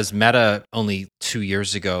 Because Meta only 2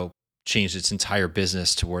 years ago changed its entire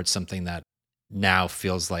business towards something that now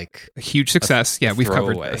feels like a huge success. We've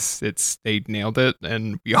covered this. They nailed it,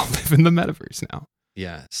 and we all live in the metaverse now.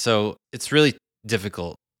 Yeah. So it's really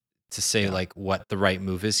difficult to say like what the right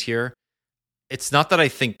move is here. It's not that I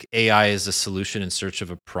think AI is a solution in search of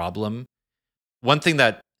a problem. One thing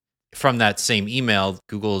that from that same email,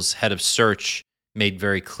 Google's head of search made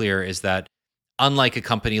very clear is that unlike a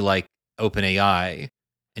company like OpenAI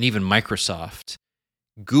and even Microsoft,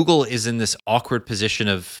 Google is in this awkward position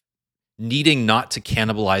of needing not to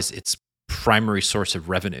cannibalize its primary source of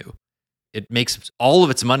revenue. It makes all of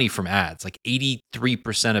its money from ads. Like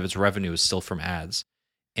 83% of its revenue is still from ads.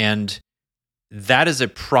 And that is a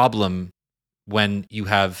problem when you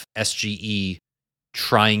have SGE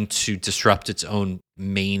trying to disrupt its own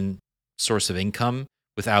main source of income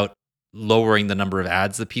without lowering the number of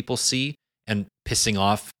ads that people see and pissing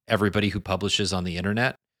off everybody who publishes on the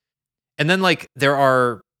internet. And then like there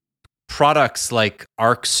are products like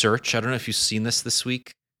Arc Search. I don't know if you've seen this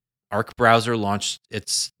week. Arc browser launched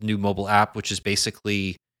its new mobile app, which is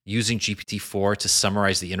basically using GPT-4 to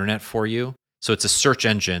summarize the internet for you. So it's a search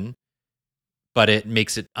engine, but it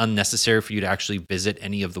makes it unnecessary for you to actually visit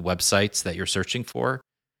any of the websites that you're searching for.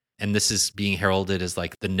 And this is being heralded as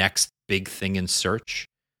like the next big thing in search.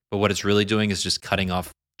 But what it's really doing is just cutting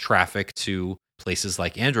off traffic to places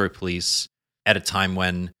like Android Police at a time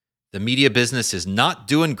when the media business is not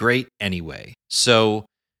doing great anyway. So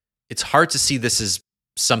it's hard to see this as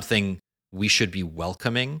something we should be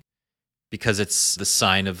welcoming, because it's the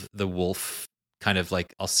sign of the wolf, kind of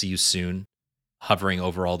like, I'll see you soon, hovering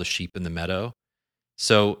over all the sheep in the meadow.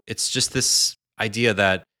 So it's just this idea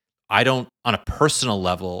that I don't, on a personal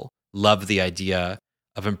level, love the idea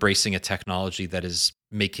of embracing a technology that is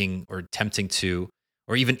making or attempting to,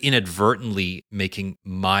 or even inadvertently making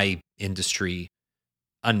my industry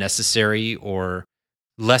unnecessary or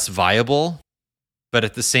less viable. But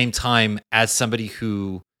at the same time, as somebody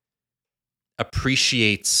who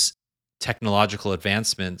appreciates technological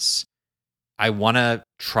advancements, I want to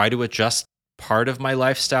try to adjust part of my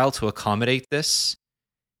lifestyle to accommodate this.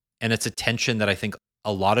 And it's a tension that I think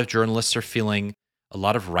a lot of journalists are feeling, a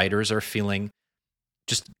lot of writers are feeling.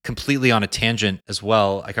 Just completely on a tangent as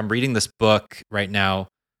well, like I'm reading this book right now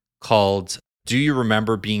called Do You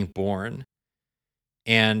Remember Being Born?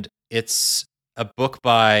 And it's a book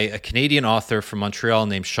by a Canadian author from Montreal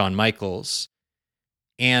named Sean Michaels.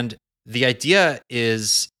 And the idea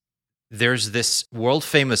is there's this world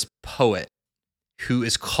famous poet who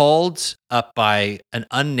is called up by an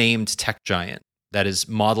unnamed tech giant that is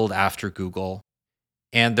modeled after Google.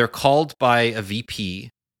 And they're called by a VP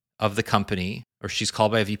of the company, or she's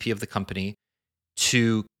called by a VP of the company,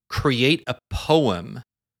 to create a poem,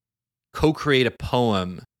 co-create a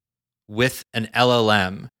poem with an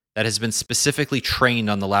LLM that has been specifically trained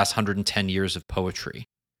on the last 110 years of poetry.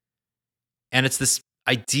 And it's this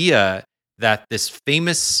idea that this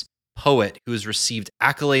famous poet who has received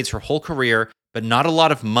accolades her whole career, but not a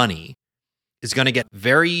lot of money, is going to get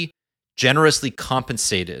very generously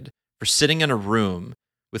compensated for sitting in a room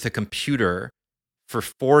with a computer for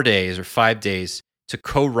 4 days or 5 days to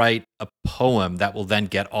co-write a poem that will then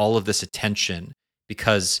get all of this attention,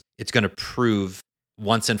 because it's going to prove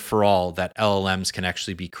once and for all that LLMs can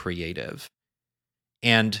actually be creative.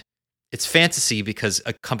 And it's fantasy, because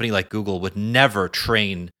a company like Google would never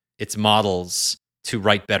train its models to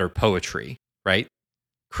write better poetry, right?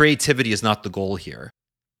 Creativity is not the goal here.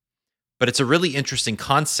 But it's a really interesting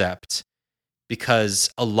concept, because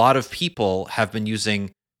a lot of people have been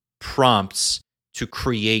using prompts to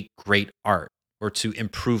create great art or to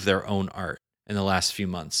improve their own art in the last few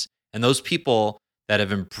months. And those people that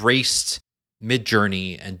have embraced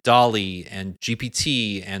Midjourney and DALL-E and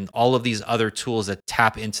GPT and all of these other tools that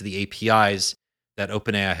tap into the APIs that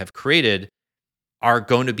OpenAI have created are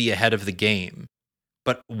going to be ahead of the game.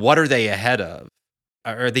 But what are they ahead of?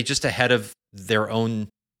 Are they just ahead of their own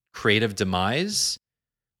creative demise?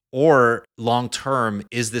 Or long term,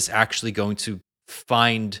 is this actually going to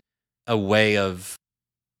find a way of,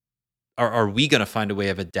 or are we going to find a way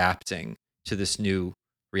of adapting to this new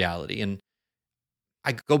reality? And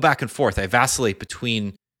I go back and forth. I vacillate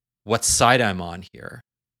between what side I'm on here.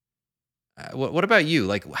 What about you?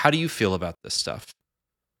 Like, how do you feel about this stuff?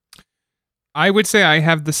 I would say I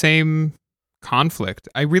have the same conflict.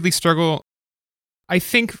 I really struggle, I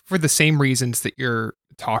think, for the same reasons that you're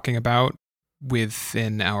talking about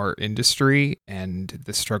within our industry and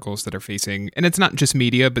the struggles that are facing. And it's not just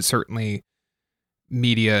media, but certainly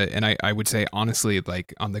media. And I would say, honestly,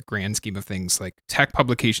 like on the grand scheme of things, like tech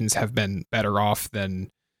publications have been better off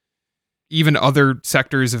than even other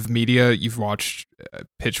sectors of media. You've watched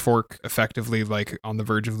Pitchfork effectively like on the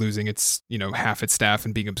verge of losing its, half its staff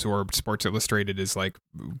and being absorbed. Sports Illustrated is like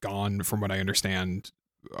gone, from what I understand,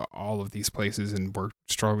 all of these places, and we're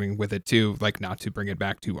struggling with it too. Like, not to bring it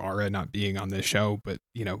back to Ara not being on this show, but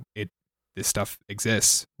this stuff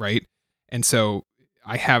exists, right? And so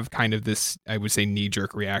I have kind of this, I would say,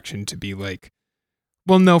 knee-jerk reaction to be like,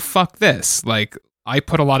 well, no, fuck this. Like, I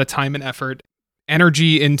put a lot of time and effort,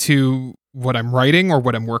 energy into what I'm writing or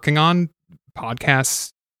what I'm working on,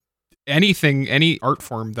 podcasts, anything, any art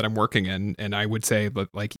form that I'm working in. And I would say that,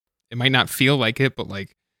 like, it might not feel like it, but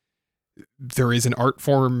like, there is an art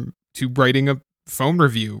form to writing a phone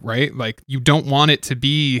review, right? Like, you don't want it to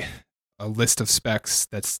be a list of specs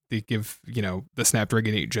they give, the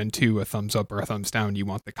Snapdragon 8 Gen 2 a thumbs up or a thumbs down. You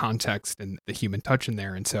want the context and the human touch in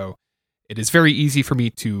there. And so it is very easy for me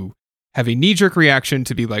to have a knee-jerk reaction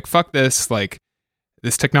to be like, fuck this, like,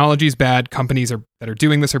 this technology is bad. Companies that are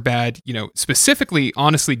doing this are bad. Specifically,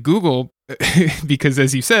 honestly, Google, because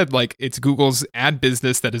as you said, like, it's Google's ad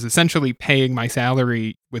business that is essentially paying my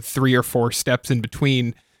salary with 3 or 4 steps in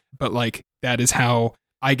between. But like, that is how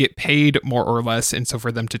I get paid, more or less. And so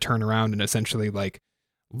for them to turn around and essentially like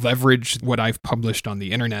leverage what I've published on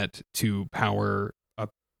the internet to power a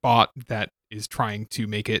bot that is trying to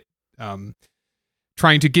make it,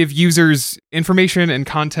 trying to give users information and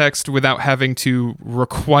context without having to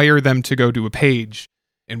require them to go to a page.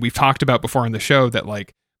 And we've talked about before on the show that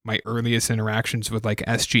like my earliest interactions with like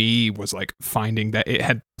SGE was like finding that it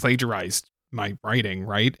had plagiarized my writing,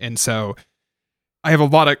 right? And so I have a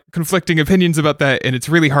lot of conflicting opinions about that, and it's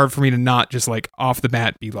really hard for me to not just like off the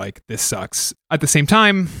bat be like, this sucks. At the same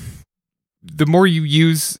time, the more you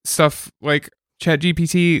use stuff like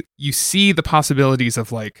ChatGPT, you see the possibilities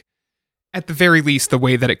of like, at the very least, the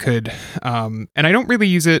way that it could. And I don't really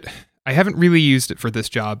use it. I haven't really used it for this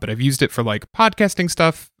job, but I've used it for like podcasting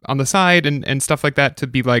stuff on the side and stuff like that to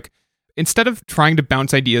be like, instead of trying to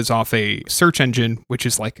bounce ideas off a search engine, which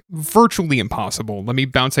is like virtually impossible, let me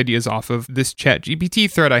bounce ideas off of this ChatGPT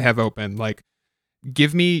thread I have open. Like,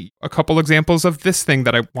 give me a couple examples of this thing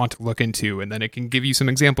that I want to look into, and then it can give you some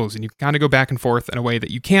examples, and you kind of go back and forth in a way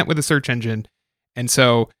that you can't with a search engine. And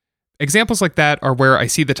so examples like that are where I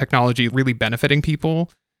see the technology really benefiting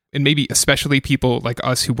people, and maybe especially people like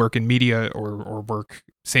us who work in media or work,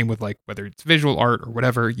 same with like whether it's visual art or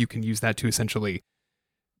whatever, you can use that to essentially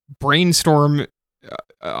brainstorm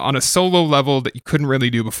on a solo level that you couldn't really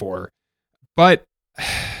do before. But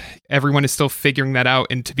everyone is still figuring that out.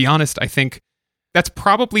 And to be honest, I think that's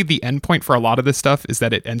probably the end point for a lot of this stuff, is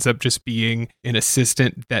that it ends up just being an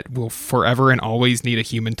assistant that will forever and always need a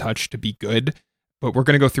human touch to be good. But we're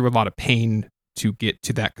going to go through a lot of pain to get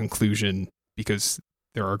to that conclusion, because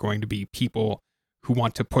there are going to be people who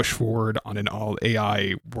want to push forward on an all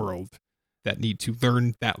AI world that need to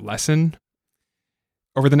learn that lesson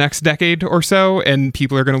over the next decade or so, and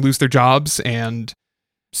people are going to lose their jobs and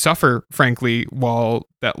suffer, frankly, while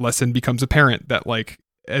that lesson becomes apparent that, like,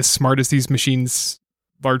 as smart as these machines,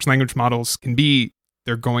 large language models can be,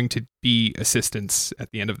 they're going to be assistants at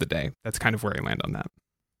the end of the day. That's kind of where I land on that.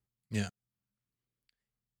 Yeah.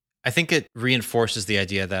 I think it reinforces the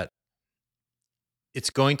idea that it's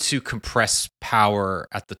going to compress power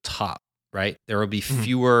at the top, right? There will be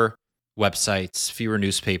fewer websites, fewer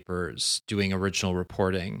newspapers doing original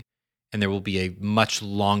reporting, and there will be a much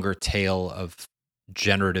longer tail of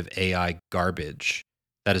generative AI garbage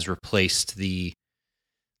that has replaced the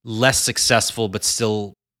less successful but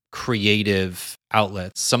still creative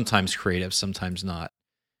outlets, sometimes creative, sometimes not.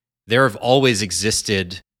 There have always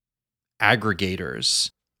existed aggregators.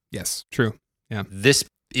 Yes, true. Yeah. This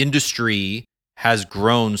industry has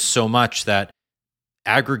grown so much that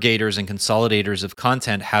aggregators and consolidators of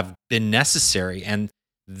content have been necessary, and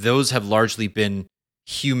those have largely been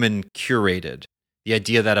human curated. The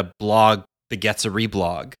idea that a blog begets a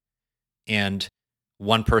reblog, and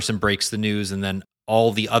one person breaks the news, and then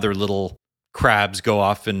all the other little crabs go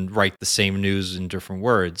off and write the same news in different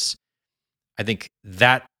words. I think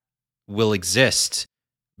that will exist,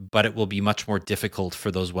 but it will be much more difficult for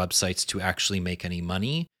those websites to actually make any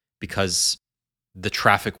money, because the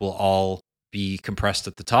traffic will all be compressed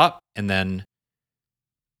at the top, and then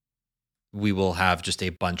we will have just a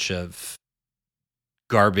bunch of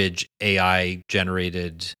garbage AI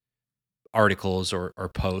generated articles or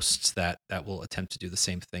posts that will attempt to do the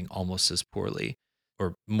same thing almost as poorly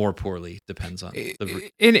or more poorly, depends on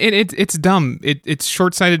the it's dumb. It's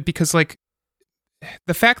short-sighted, because like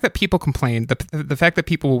the fact that people complain, the fact that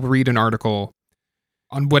people will read an article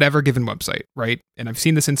on whatever given website, right? And I've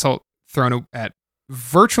seen this insult thrown at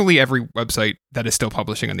virtually every website that is still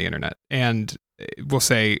publishing on the internet, and we'll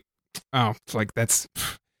say, oh, like, that's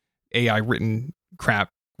AI written crap,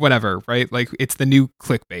 whatever, right? Like, it's the new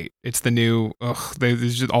clickbait. It's the new,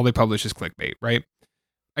 just all they publish is clickbait, right?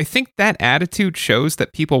 I think that attitude shows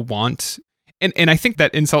that people want, and I think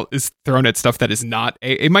that insult is thrown at stuff that is not,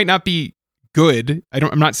 it might not be good.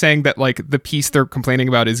 I'm not saying that like the piece they're complaining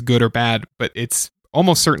about is good or bad, but it's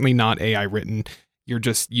almost certainly not AI written. You're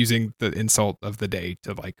just using the insult of the day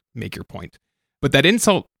to like make your point. But that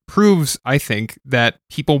insult proves, I think, that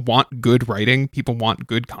people want good writing. People want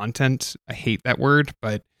good content. I hate that word,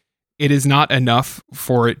 but it is not enough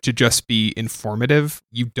for it to just be informative.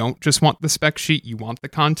 You don't just want the spec sheet. You want the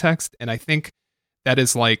context. And I think that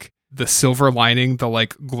is like the silver lining, the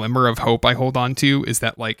like glimmer of hope I hold on to is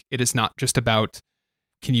that like it is not just about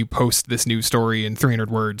can you post this news story in 300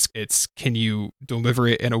 words? It's can you deliver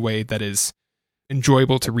it in a way that is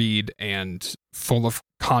enjoyable to read and full of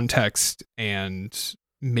context and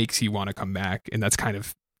makes you want to come back. And that's kind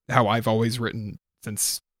of how I've always written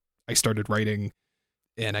since I started writing.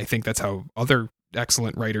 And I think that's how other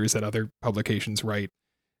excellent writers at other publications write.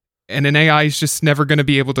 And an AI is just never going to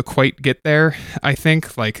be able to quite get there. I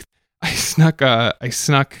think like I snuck, I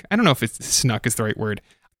don't know if it's snuck is the right word.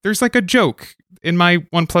 There's like a joke in my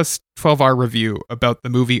OnePlus 12R review about the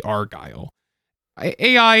movie Argyle.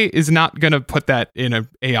 AI is not going to put that in an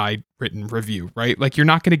AI written review, right? Like you're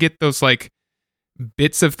not going to get those like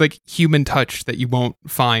bits of like human touch that you won't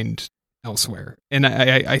find elsewhere. And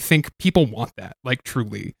I think people want that, like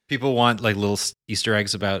truly. People want like little Easter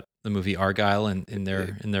eggs about the movie Argyle in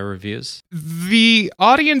their reviews. The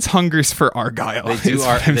audience hungers for Argyle. They do.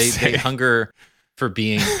 They hunger for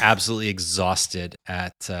being absolutely exhausted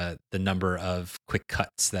at the number of quick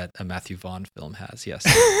cuts that a Matthew Vaughn film has. Yes.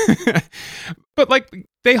 But like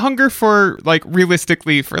they hunger for like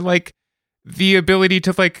realistically for like the ability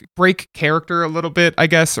to like break character a little bit, I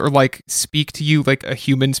guess, or like speak to you like a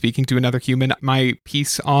human speaking to another human. My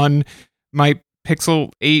piece on my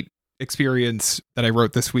Pixel 8 experience that I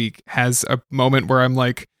wrote this week has a moment where I'm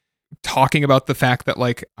like talking about the fact that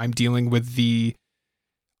like I'm dealing with the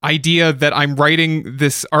idea that I'm writing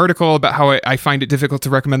this article about how I find it difficult to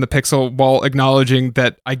recommend the Pixel while acknowledging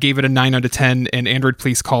that I gave it a 9 out of 10 and Android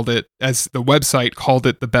Police called it, as the website called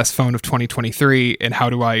it, the best phone of 2023. And how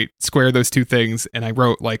do I square those two things? And I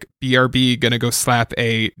wrote like BRB gonna go slap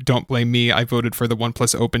a don't blame me, I voted for the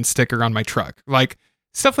OnePlus Open sticker on my truck. Like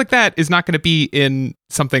stuff like that is not going to be in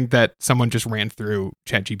something that someone just ran through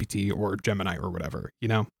ChatGPT or Gemini or whatever, you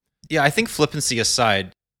know? Yeah, I think flippancy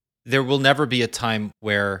aside, there will never be a time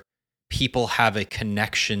where people have a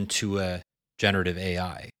connection to a generative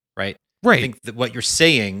AI, right? Right. I think that what you're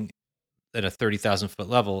saying at a 30,000 foot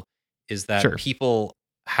level is that people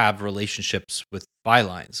have relationships with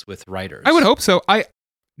bylines, with writers. I would hope so.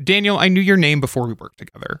 Daniel, I knew your name before we worked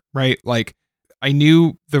together, right? Like I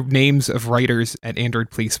knew the names of writers at Android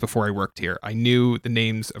Police before I worked here. I knew the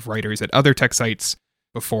names of writers at other tech sites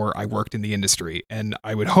before I worked in the industry. And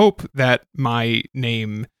I would hope that my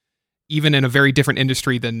name, even in a very different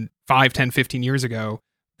industry than 5, 10, 15 years ago,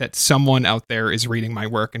 that someone out there is reading my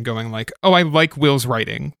work and going like, oh, I like Will's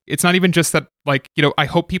writing. It's not even just that, like, you know, I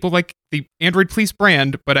hope people like the Android Police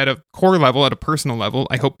brand, but at a core level, at a personal level,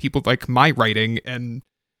 I hope people like my writing. And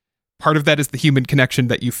part of that is the human connection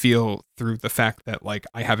that you feel through the fact that like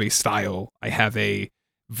I have a style, I have a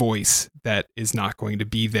voice that is not going to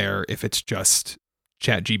be there if it's just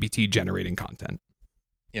ChatGPT generating content.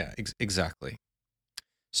 Yeah, exactly.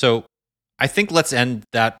 So I think let's end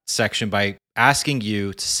that section by asking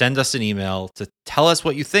you to send us an email to tell us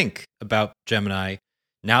what you think about Gemini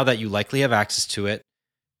now that you likely have access to it.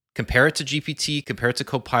 Compare it to GPT, compare it to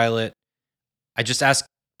Copilot. I just asked,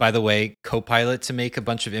 by the way, Copilot to make a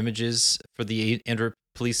bunch of images for the Android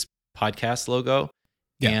Police podcast logo,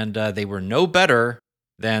 and they were no better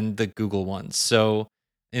than the Google ones. So,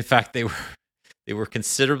 in fact, they were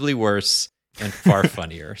considerably worse and far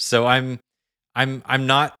funnier. So I'm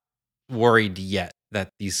not worried yet that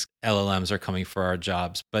these LLMs are coming for our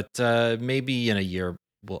jobs, but maybe in a year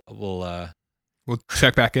we'll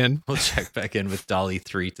check back in. We'll check back in with DALL-E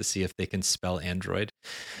 3 to see if they can spell Android.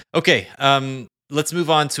 Okay, let's move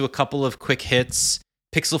on to a couple of quick hits.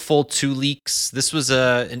 Pixel Fold 2 leaks. This was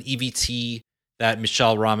an EVT that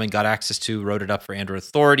Michelle Rahman got access to, wrote it up for Android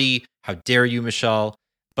Authority. How dare you, Michelle?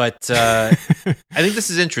 But I think this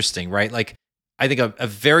is interesting, right? Like, I think a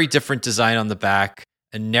very different design on the back,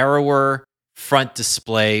 a narrower front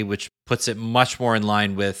display, which puts it much more in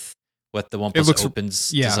line with what the OnePlus Open's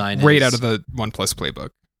design is. Right out of the OnePlus playbook.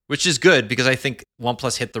 Which is good because I think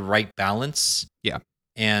OnePlus hit the right balance. Yeah.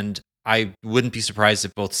 And I wouldn't be surprised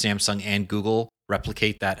if both Samsung and Google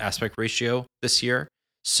replicate that aspect ratio this year.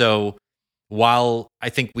 So while I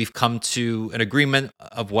think we've come to an agreement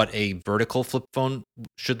of what a vertical flip phone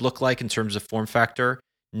should look like in terms of form factor,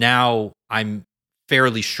 now I'm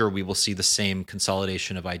fairly sure we will see the same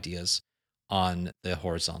consolidation of ideas on the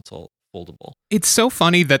horizontal foldable. It's so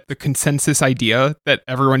funny that the consensus idea that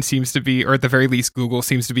everyone seems to be, or at the very least Google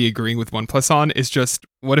seems to be agreeing with OnePlus on, is just,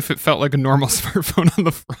 what if it felt like a normal smartphone on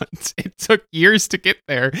the front? It took years to get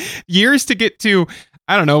there. Years to get to,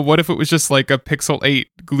 I don't know, what if it was just like a Pixel 8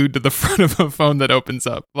 glued to the front of a phone that opens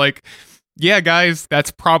up? Like, yeah, guys,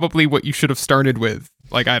 that's probably what you should have started with.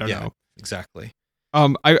 Like, I don't know. Exactly.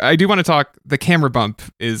 I do want to talk, the camera bump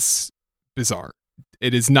is bizarre.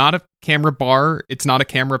 It is not a camera bar. It's not a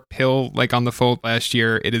camera pill like on the Fold last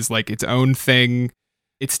year. It is like its own thing.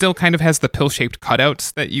 It still kind of has the pill-shaped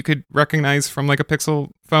cutouts that you could recognize from like a Pixel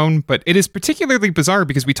phone, but it is particularly bizarre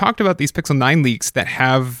because we talked about these Pixel 9 leaks that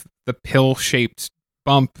have the pill-shaped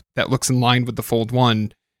bump that looks in line with the Fold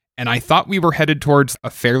 1. And I thought we were headed towards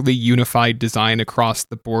a fairly unified design across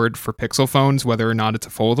the board for Pixel phones, whether or not it's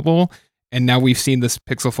a foldable. And now we've seen this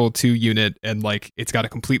Pixel Fold 2 unit, and like it's got a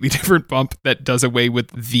completely different bump that does away with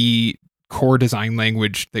the core design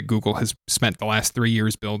language that Google has spent the last 3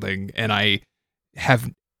 years building. And I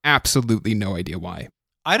have absolutely no idea why.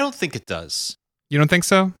 I don't think it does. You don't think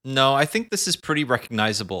so? No, I think this is pretty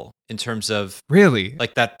recognizable in terms of really,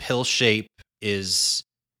 like that pill shape is.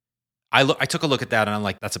 I took a look at that and I'm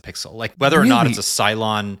like, that's a Pixel. Like whether or not it's a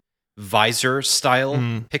Cylon visor style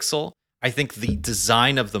Pixel, I think the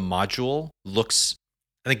design of the module looks.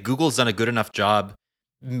 I think Google's done a good enough job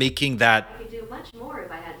making that. I could do much more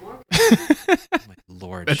if I had more. Oh my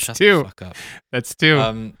Lord, that's shut two. the fuck up. That's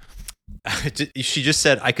two. She just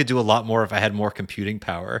said I could do a lot more if I had more computing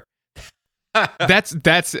power.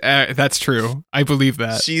 That's true. I believe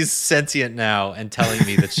that. She's sentient now and telling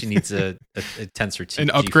me that she needs a tensor T. An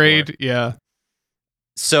upgrade, yeah.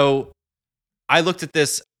 So I looked at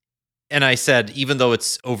this and I said, even though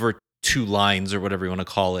it's over 2 lines or whatever you want to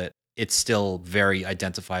call it, it's still very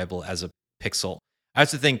identifiable as a Pixel. I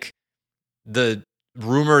also think the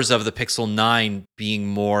rumors of the Pixel 9 being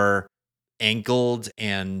more angled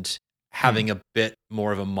and having a bit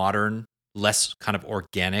more of a modern, less kind of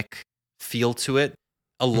organic feel to it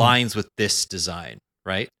aligns with this design,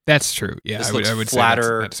 right? That's true. Yeah, this I looks would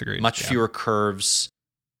flatter, say that's much fewer curves,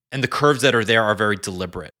 and the curves that are there are very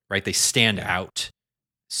deliberate, right? They stand out.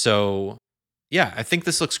 So, yeah, I think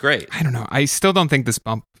this looks great. I don't know. I still don't think this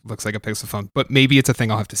bump looks like a Pixel phone, but maybe it's a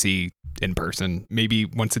thing I'll have to see in person. Maybe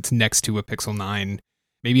once it's next to a Pixel 9,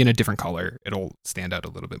 maybe in a different color, it'll stand out a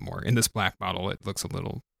little bit more. In this black model, it looks a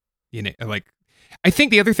little, like. I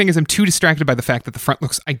think the other thing is I'm too distracted by the fact that the front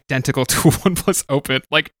looks identical to a OnePlus Open,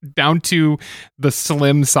 like down to the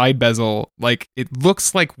slim side bezel. Like it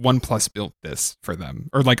looks like OnePlus built this for them,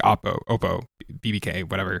 or like Oppo, BBK,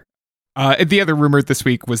 whatever. The other rumor this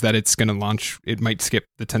week was that it's going to launch. It might skip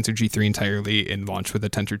the Tensor G3 entirely and launch with a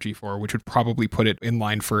Tensor G4, which would probably put it in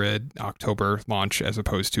line for an October launch as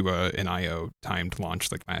opposed to an I/O timed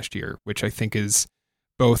launch like last year, which I think is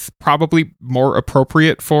both probably more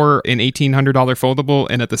appropriate for an $1,800 foldable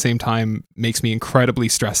and at the same time makes me incredibly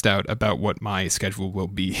stressed out about what my schedule will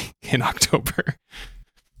be in October.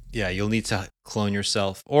 Yeah, you'll need to clone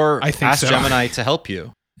yourself or ask Gemini to help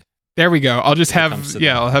you. There we go. I'll just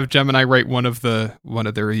I'll have Gemini write one of the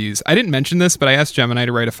reviews. I didn't mention this, but I asked Gemini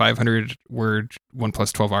to write a 500-word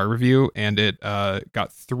OnePlus 12R review, and it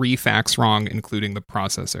got 3 facts wrong, including the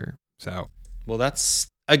processor. So, well, that's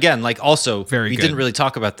again, like also, we didn't really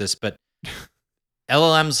talk about this, but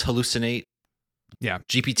LLMs hallucinate. Yeah.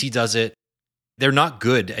 GPT does it. They're not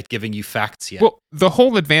good at giving you facts yet. Well, the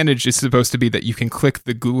whole advantage is supposed to be that you can click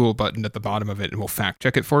the Google button at the bottom of it and we'll fact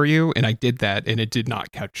check it for you. And I did that, and it did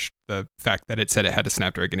not catch the fact that it said it had a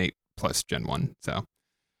Snapdragon 8 Plus Gen 1. So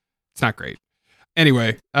it's not great.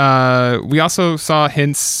 Anyway, we also saw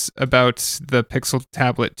hints about the Pixel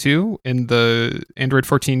Tablet 2 in the Android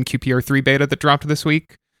 14 QPR3 beta that dropped this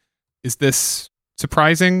week. Is this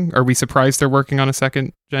surprising? Are we surprised they're working on a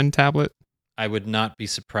second gen tablet? I would not be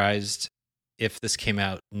surprised if this came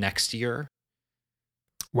out next year.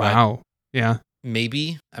 Wow. Yeah.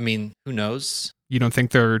 Maybe. I mean, who knows? You don't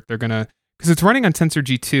think they're gonna, because it's running on Tensor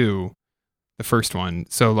G2, the first one.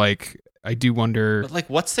 So like, I do wonder. But like,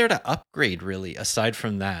 what's there to upgrade really aside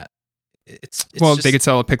from that? It's well, just, they could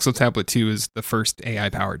sell a Pixel Tablet 2 as the first AI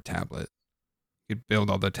powered tablet. You could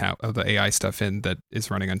build all the AI stuff in that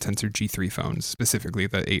is running on Tensor G3 phones, specifically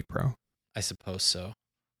the 8 Pro. I suppose so.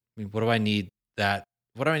 I mean, what do I need that?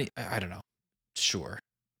 What do I need? I don't know. Sure.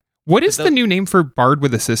 What is the new name for Bard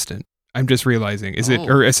with Assistant? I'm just realizing. Is it,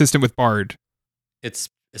 or Assistant with Bard? It's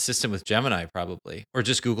Assistant with Gemini, probably. Or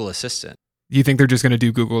just Google Assistant. Do you think they're just going to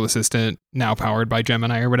do Google Assistant now powered by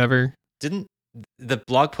Gemini or whatever? Didn't the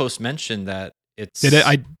blog post mention that it's... Did it?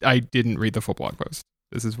 I didn't read the full blog post.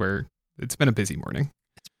 This is where it's been a busy morning.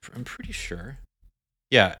 I'm pretty sure.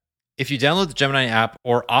 Yeah. If you download the Gemini app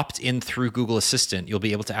or opt in through Google Assistant, you'll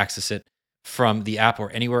be able to access it from the app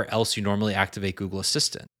or anywhere else you normally activate Google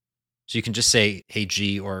Assistant. So you can just say, hey,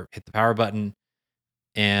 G, or hit the power button.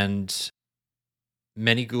 And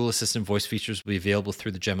many Google Assistant voice features will be available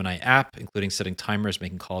through the Gemini app, including setting timers,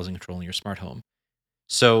 making calls, and controlling your smart home.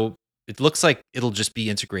 So it looks like it'll just be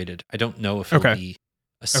integrated. I don't know if it'll be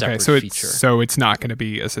a separate feature. So it's not going to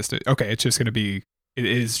be Assistant. Okay, it's just going to be It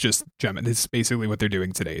is just Gemini. This is basically what they're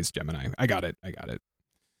doing today is Gemini. I got it.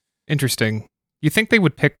 Interesting. You think they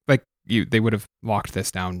would pick they would have locked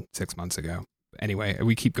this down 6 months ago. Anyway,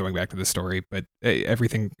 we keep going back to the story, but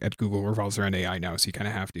everything at Google revolves around AI now, so you kind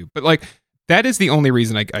of have to. But that is the only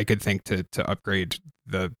reason I could think to upgrade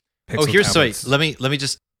the Pixel tablets. Let me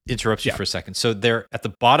just interrupt you for a second. So there at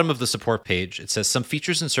the bottom of the support page, it says some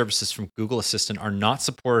features and services from Google Assistant are not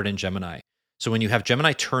supported in Gemini. So when you have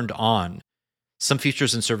Gemini turned on, some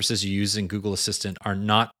features and services you use in Google Assistant are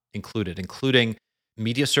not included, including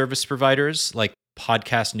media service providers like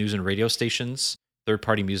podcast, news, and radio stations.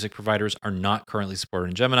 Third-party music providers are not currently supported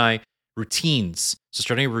in Gemini. Routines. So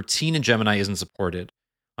starting a routine in Gemini isn't supported.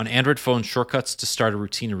 On Android phone, shortcuts to start a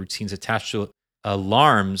routine and routines attached to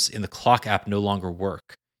alarms in the clock app no longer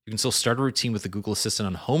work. You can still start a routine with the Google Assistant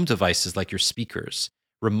on home devices like your speakers.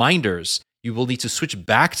 Reminders. You will need to switch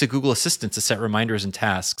back to Google Assistant to set reminders and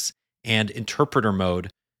tasks. And interpreter mode.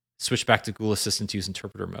 Switch back to Google Assistant to use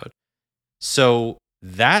interpreter mode. So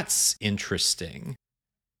that's interesting.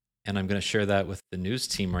 And I'm going to share that with the news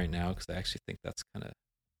team right now because I actually think that's kind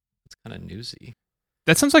of newsy.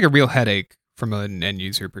 That sounds like a real headache from an end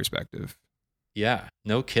user perspective. Yeah,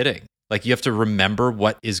 no kidding. Like you have to remember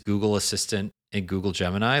what is Google Assistant in Google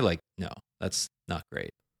Gemini. Like, no, that's not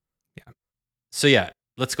great. Yeah. So yeah,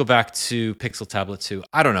 let's go back to Pixel Tablet 2.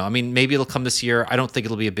 I don't know. I mean, maybe it'll come this year. I don't think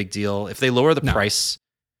it'll be a big deal. If they lower the price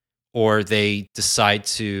or they decide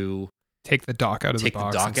to take the dock out of the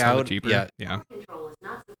box, take the dock out, cheaper. Yeah. Control is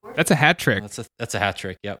not supported. That's a hat trick. That's a hat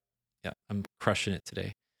trick. Yep. Yeah, I'm crushing it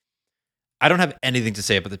today. I don't have anything to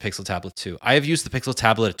say about the Pixel Tablet 2. I have used the Pixel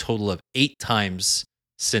Tablet a total of 8 times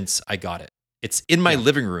since I got it. It's in my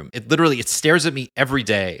living room. It stares at me every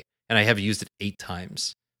day, and I have used it 8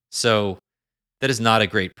 times. So that is not a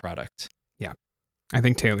great product. Yeah, I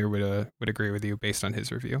think Taylor would agree with you based on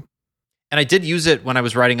his review. And I did use it when I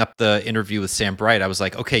was writing up the interview with Sam Bright. I was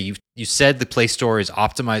like, okay, you said the Play Store is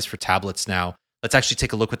optimized for tablets now. Let's actually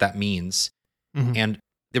take a look what that means. Mm-hmm. And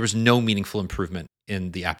there was no meaningful improvement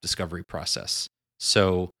in the app discovery process.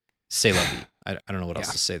 So, say la vie. I don't know what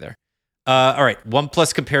else to say there. All right.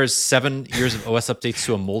 OnePlus compares 7 years of OS updates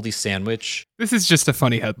to a moldy sandwich. This is just a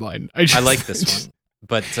funny headline. I like this one.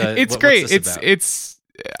 But it's great. It's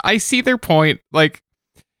I see their point. Like,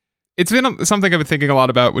 it's been something I've been thinking a lot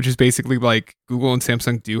about, which is basically like Google and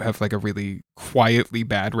Samsung do have like a really quietly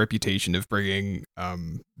bad reputation of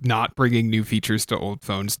not bringing new features to old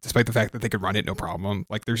phones, despite the fact that they could run it no problem.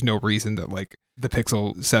 Like there's no reason that like the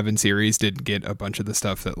Pixel 7 series didn't get a bunch of the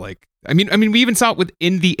stuff that like, I mean, we even saw it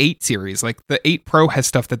within the 8 series. Like the 8 Pro has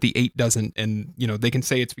stuff that the 8 doesn't. And, they can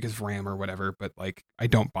say it's because of RAM or whatever, but like I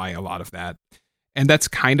don't buy a lot of that. And that's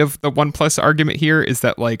kind of the OnePlus argument here is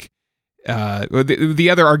that like, the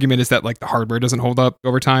other argument is that like the hardware doesn't hold up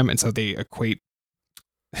over time, and so they equate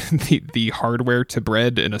the hardware to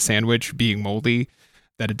bread in a sandwich being moldy,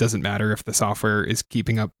 that it doesn't matter if the software is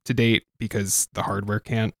keeping up to date because the hardware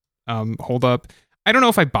can't hold up. I don't know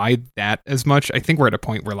if I buy that as much. I think we're at a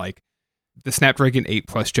point where like the Snapdragon 8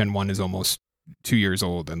 Plus Gen 1 is almost 2 years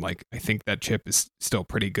old, and like I think that chip is still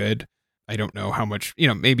pretty good. I don't know how much,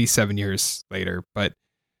 maybe 7 years later, but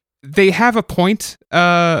they have a point,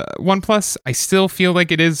 OnePlus. I still feel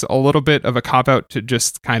like it is a little bit of a cop-out to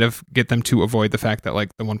just kind of get them to avoid the fact that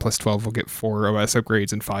like the OnePlus 12 will get 4 OS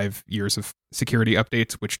upgrades and 5 years of security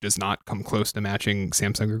updates, which does not come close to matching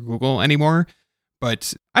Samsung or Google anymore.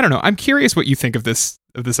 But I don't know. I'm curious what you think of this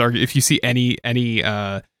argument. If you see any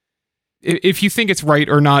if you think it's right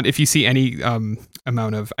or not, if you see any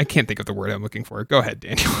amount of, I can't think of the word I'm looking for. Go ahead,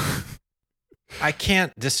 Daniel. I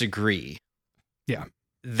can't disagree. Yeah.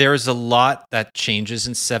 There's a lot that changes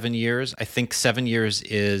in 7 years. I think 7 years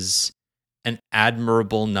is an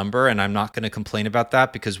admirable number, and I'm not going to complain about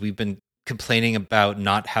that because we've been complaining about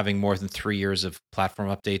not having more than 3 years of platform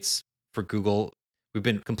updates for Google. We've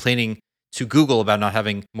been complaining to Google about not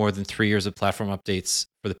having more than 3 years of platform updates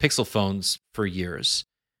for the Pixel phones for years.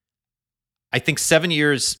 I think 7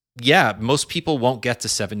 years, most people won't get to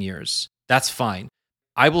 7 years. That's fine.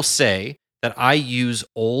 I will say that I use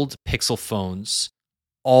old Pixel phones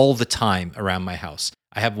all the time around my house.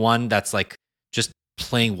 I have one that's like just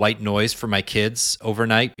playing white noise for my kids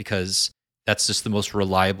overnight because that's just the most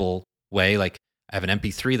reliable way. Like I have an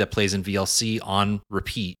MP3 that plays in VLC on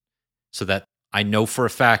repeat so that I know for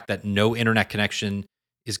a fact that no internet connection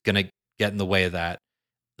is going to get in the way of that.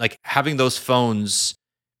 Like having those phones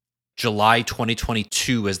July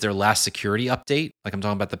 2022 as their last security update, like I'm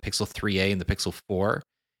talking about the Pixel 3a and the Pixel 4,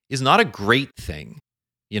 is not a great thing,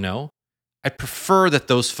 I prefer that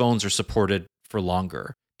those phones are supported for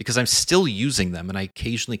longer because I'm still using them and I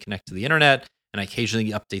occasionally connect to the internet and I occasionally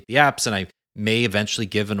update the apps and I may eventually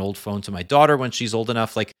give an old phone to my daughter when she's old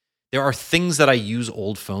enough. Like, there are things that I use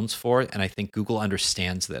old phones for, and I think Google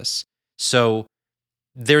understands this. So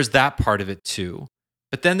there's that part of it too.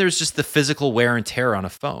 But then there's just the physical wear and tear on a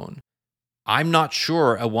phone. I'm not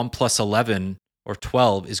sure a OnePlus 11 or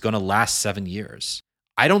 12 is going to last 7 years.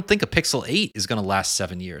 I don't think a Pixel 8 is going to last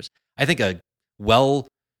 7 years. I think a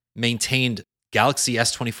well-maintained Galaxy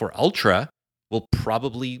S24 Ultra will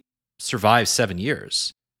probably survive 7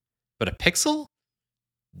 years. But a Pixel?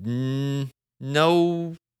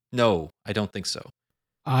 No, I don't think so.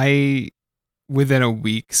 I, within a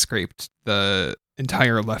week, scraped the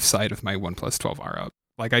entire left side of my OnePlus 12R up.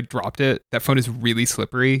 Like, I dropped it. That phone is really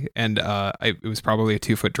slippery, and it was probably a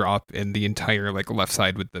 2-foot drop, and the entire like left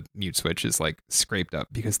side with the mute switch is like scraped up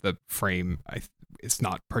because the frame is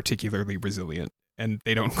not particularly resilient, and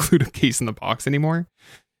they don't include a case in the box anymore.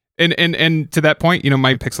 And to that point,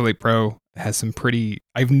 my Pixel 8 Pro has some pretty,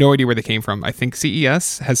 I have no idea where they came from. I think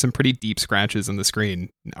CES has some pretty deep scratches on the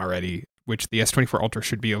screen already, which the S24 Ultra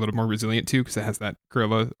should be a little more resilient to because it has that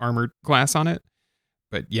Gorilla armored glass on it.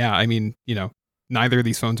 But yeah, I mean, neither of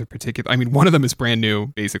these phones are particular. I mean, one of them is brand new,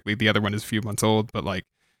 basically. The other one is a few months old. But like,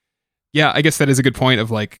 yeah, I guess that is a good point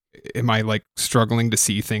of like, am I like struggling to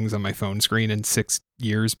see things on my phone screen in 6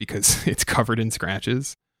 years because it's covered in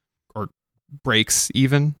scratches or breaks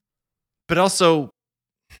even? But also,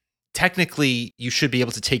 technically, you should be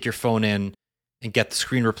able to take your phone in and get the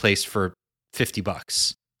screen replaced for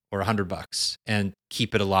 $50 or $100 and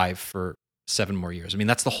keep it alive for 7 more years. I mean,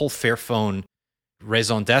 that's the whole Fairphone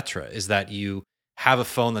raison d'etre, is that you have a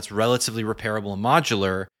phone that's relatively repairable and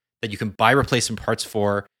modular that you can buy replacement parts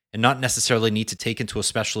for and not necessarily need to take into a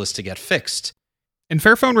specialist to get fixed. And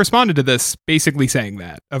Fairphone responded to this basically saying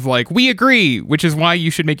that, of like, we agree, which is why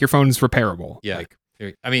you should make your phones repairable. Yeah. Like,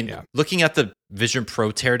 I mean, looking at the Vision Pro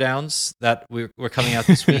teardowns that we're coming out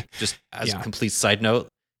this week, just as a complete side note,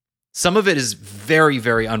 some of it is very,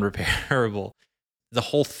 very unrepairable. The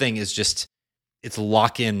whole thing is just, it's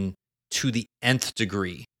lock-in to the nth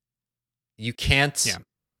degree. You can't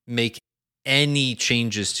make any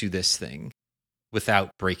changes to this thing without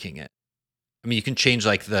breaking it. I mean, you can change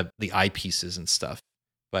like the eyepieces and stuff,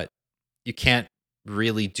 but you can't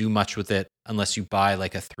really do much with it unless you buy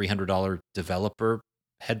like a $300 developer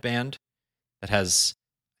headband that has,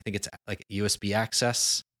 I think it's like USB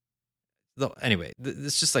access. Though anyway,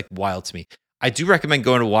 it's just like wild to me. I do recommend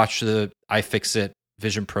going to watch the iFixit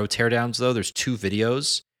Vision Pro teardowns though. There's 2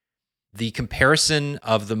 videos. The comparison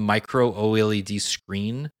of the micro OLED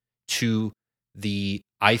screen to the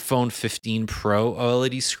iPhone 15 Pro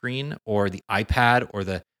OLED screen or the iPad or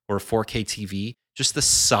a 4K TV, just the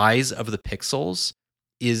size of the pixels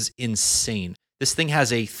is insane. This thing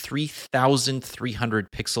has a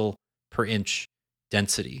 3,300 pixel per inch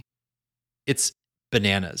density. It's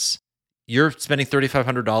bananas. You're spending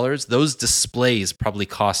 $3,500. Those displays probably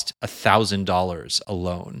cost $1,000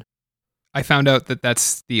 alone. I found out that that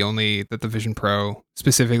the Vision Pro,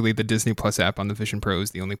 specifically the Disney Plus app on the Vision Pro,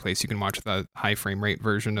 is the only place you can watch the high frame rate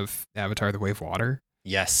version of Avatar: The Way of Water.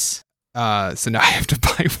 Yes. So now I have to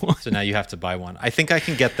buy one. So now you have to buy one. I think I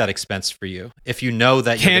can get that expense for you if you know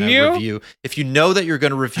that you're going to review. If you know that you're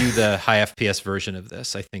going to review the high FPS version of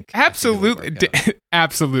this, I think absolutely,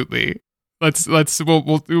 absolutely.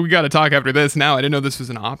 We got to talk after this. Now I didn't know this was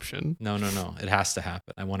an option. No. It has to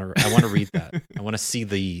happen. I want to read that. I want to see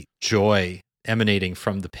the joy emanating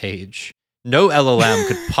from the page. No LLM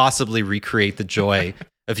could possibly recreate the joy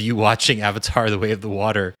of you watching Avatar: The Way of the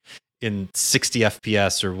Water in 60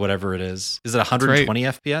 FPS or whatever it is. Is it 120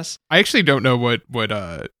 FPS? I actually don't know what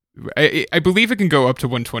I believe it can go up to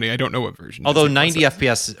 120. I don't know what version. Although 90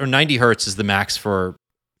 FPS or 90 hertz is the max for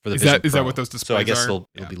the Vision Pro. Is that what those displays are? So I guess it'll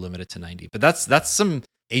be limited to 90. But that's some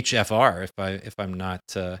HFR if I'm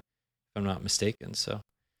not mistaken. So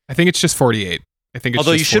I think it's just 48. I think it's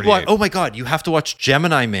although just you should 48. watch. Oh my God, you have to watch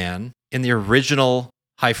Gemini Man in the original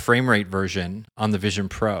high frame rate version on the Vision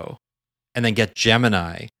Pro, and then get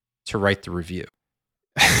Gemini to write the review.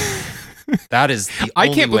 That is the I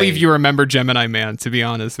only can't believe way. you remember Gemini Man, to be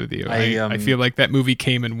honest with you. I feel like that movie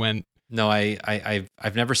came and went. No,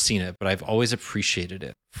 I've never seen it, but I've always appreciated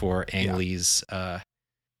it for Ang Lee's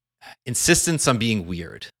insistence on being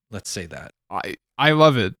weird. Let's say that. I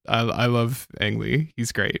love it. I love Ang Lee.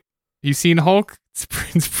 He's great. You seen Hulk?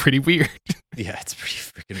 It's pretty weird. Yeah, it's pretty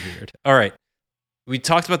freaking weird. All right. We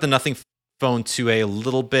talked about the Nothing Phone 2A a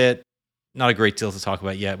little bit. Not a great deal to talk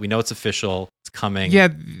about yet. We know it's official. It's coming. Yeah,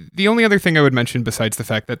 the only other thing I would mention besides the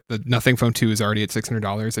fact that the Nothing Phone 2 is already at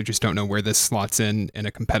 $600, I just don't know where this slots in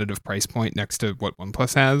a competitive price point next to what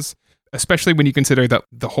OnePlus has, especially when you consider that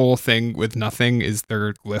the whole thing with Nothing is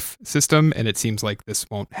their glyph system, and it seems like this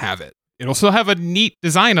won't have it. it'll still have a neat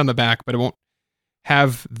design on the back, but it won't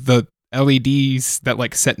have the LEDs that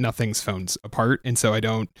like set nothing's phones apart. And so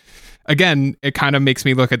again, it kind of makes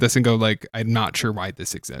me look at this and go like, I'm not sure why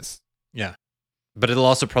this exists. Yeah. But it'll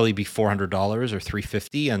also probably be $400 or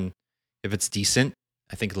 $350. And if it's decent,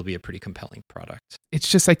 I think it'll be a pretty compelling product. It's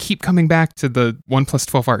just, I keep coming back to the OnePlus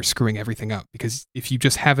 12R screwing everything up, because if you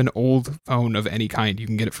just have an old phone of any kind, you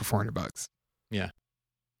can get it for $400. Yeah.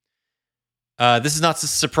 This is not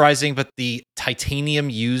surprising, but the titanium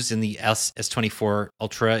used in the S24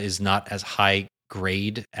 Ultra is not as high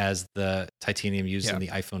grade as the titanium used in the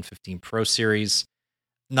iPhone 15 Pro series.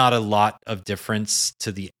 Not a lot of difference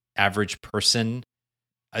to the average person.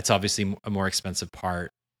 It's obviously a more expensive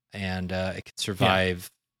part, and it can survive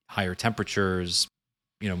higher temperatures,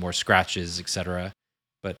 more scratches, etc.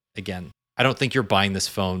 But again, I don't think you're buying this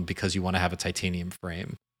phone because you want to have a titanium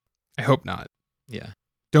frame. I hope not. Yeah.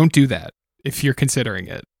 Don't do that. If you're considering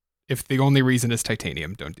it, if the only reason is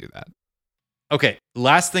titanium, don't do that. Okay,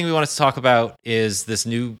 last thing we wanted to talk about is this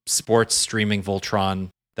new sports streaming Voltron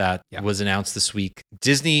that was announced this week.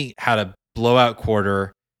 Disney had a blowout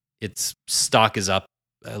quarter. Its stock is up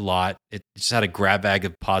a lot. It just had a grab bag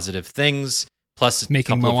of positive things. Plus,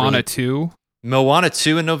 making Moana 2. Moana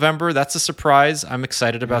 2 in November. That's a surprise. I'm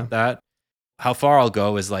excited about that. How far I'll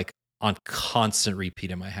go is like on constant repeat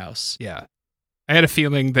in my house. Yeah. I had a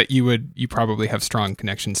feeling that you probably have strong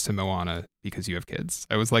connections to Moana because you have kids.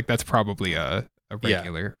 I was like, that's probably a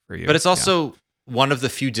regular for you. But it's also one of the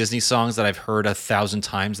few Disney songs that I've heard 1,000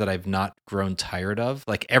 times that I've not grown tired of.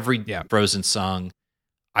 Like every Frozen song,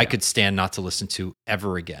 I could stand not to listen to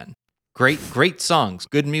ever again. Great songs,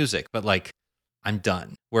 good music, but like I'm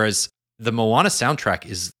done. Whereas the Moana soundtrack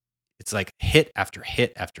it's like hit after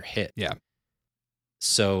hit after hit. Yeah.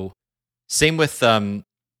 So same with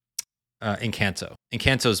Encanto.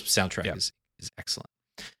 Encanto's soundtrack is excellent.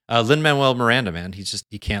 Lin-Manuel Miranda, man,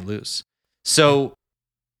 he can't lose. So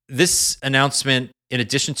this announcement, in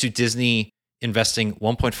addition to Disney investing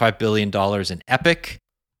 $1.5 billion in Epic,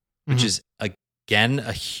 which is again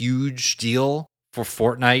a huge deal for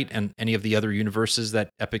Fortnite and any of the other universes that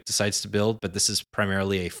Epic decides to build, but this is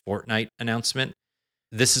primarily a Fortnite announcement.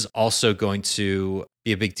 This is also going to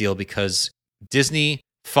be a big deal because Disney,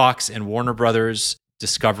 Fox, and Warner Brothers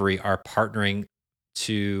Discovery are partnering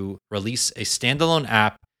to release a standalone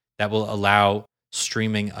app that will allow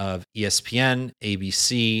streaming of ESPN,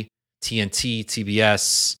 ABC, TNT,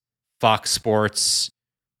 TBS, Fox Sports.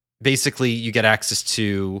 Basically, you get access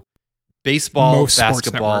to baseball, most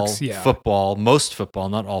basketball, football, most football,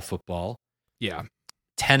 not all football. Yeah.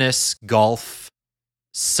 Tennis, golf,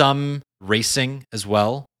 some racing as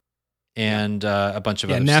well, and a bunch of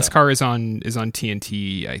other NASCAR stuff. is on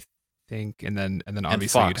TNT, I think, and then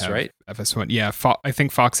obviously Fox, you'd have right? FS1. Yeah, I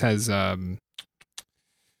think Fox has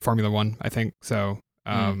Formula One, I think. So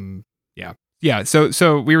yeah.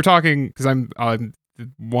 So we were talking because I'm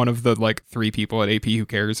one of the like 3 people at AP who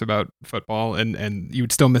cares about football, and you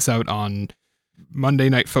would still miss out on Monday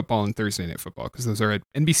Night Football and Thursday Night Football because those are at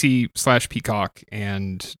NBC/Peacock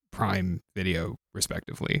and Prime Video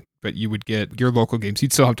respectively. But you would get your local games.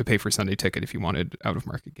 You'd still have to pay for Sunday Ticket if you wanted out of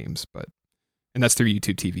market games, and that's through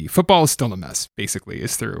YouTube TV. Football is still a mess. Basically,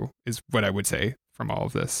 is what I would say from all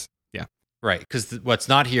of this. Yeah, right. Because what's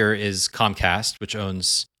not here is Comcast, which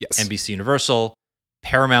owns Yes. NBC Universal.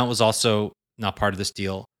 Paramount was also not part of this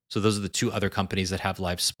deal. So those are the 2 other companies that have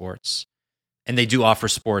live sports. And they do offer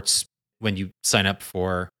sports when you sign up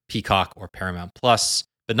for Peacock or Paramount Plus,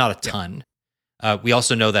 but not a ton. We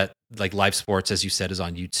also know that like live sports, as you said, is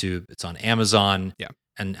on YouTube. It's on Amazon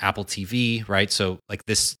and Apple TV, right? So like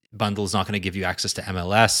this bundle is not going to give you access to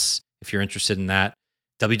MLS if you're interested in that.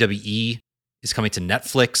 WWE is coming to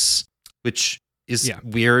Netflix, which is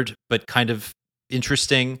weird, but kind of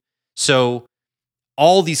interesting. So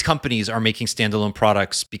all these companies are making standalone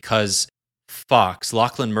products because Fox,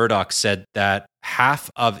 Lachlan Murdoch, said that half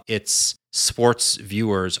of its sports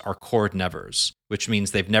viewers are cord nevers, which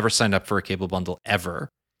means they've never signed up for a cable bundle ever.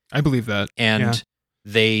 I believe that. And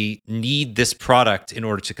they need this product in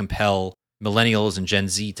order to compel millennials and Gen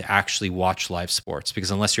Z to actually watch live sports. Because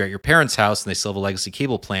unless you're at your parents' house and they still have a legacy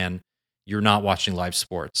cable plan, you're not watching live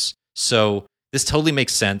sports. So this totally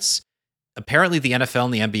makes sense. Apparently, the NFL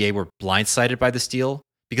and the NBA were blindsided by this deal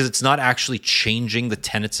because it's not actually changing the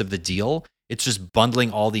tenets of the deal. It's just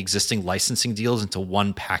bundling all the existing licensing deals into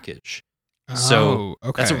one package. So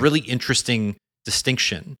that's a really interesting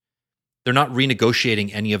distinction. They're not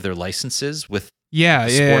renegotiating any of their licenses with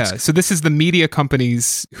sports. So this is the media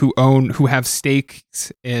companies who have stakes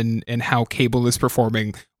in how cable is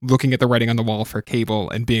performing, looking at the writing on the wall for cable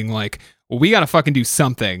and being like, well, we got to fucking do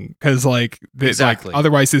something because Exactly.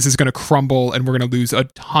 otherwise this is going to crumble and we're going to lose a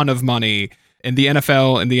ton of money. And the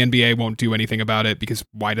NFL and the NBA won't do anything about it because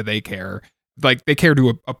why do they care? Like, they care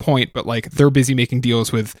to a point, but like they're busy making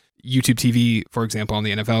deals with YouTube TV, for example, on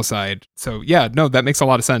the NFL side. So yeah, no, that makes a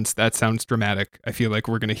lot of sense. That sounds dramatic. I feel like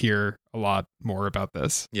we're going to hear a lot more about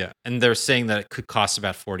this. Yeah. And they're saying that it could cost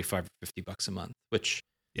about 45 or $50 a month, which,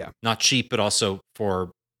 yeah, not cheap, but also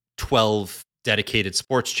for 12 dedicated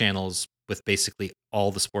sports channels with basically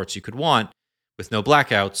all the sports you could want with no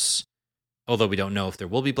blackouts. Although we don't know if there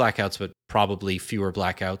will be blackouts, but probably fewer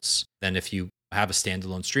blackouts than if you have a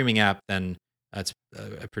standalone streaming app, then that's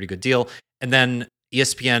a pretty good deal. And then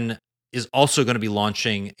ESPN is also going to be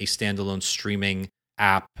launching a standalone streaming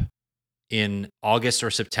app in August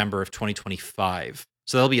or September of 2025.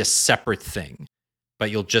 So that'll be a separate thing,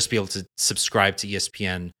 but you'll just be able to subscribe to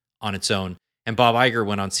ESPN on its own. And Bob Iger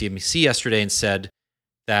went on CNBC yesterday and said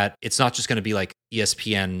that it's not just going to be like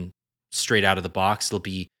ESPN straight out of the box. It'll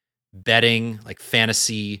be betting, like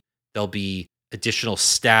fantasy. There'll be additional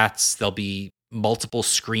stats. There'll be multiple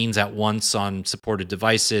screens at once on supported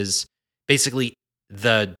devices. Basically,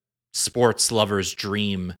 the sports lover's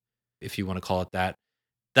dream, if you want to call it that.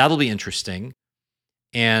 That'll be interesting.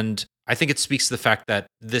 And I think it speaks to the fact that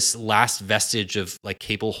this last vestige of like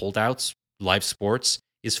cable holdouts, live sports,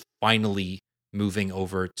 is finally moving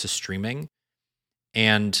over to streaming.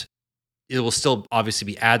 And it will still obviously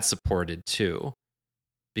be ad supported too,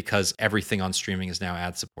 because everything on streaming is now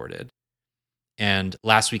ad supported. And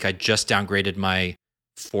last week I just downgraded my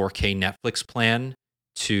 4K Netflix plan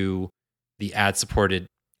to the ad supported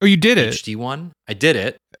Oh, you did it? HD one. I did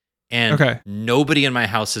it. And okay. Nobody in my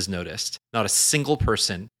house has noticed. Not a single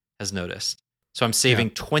person has noticed. So I'm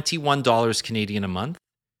saving $21 Canadian a month.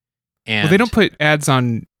 And well, they don't put ads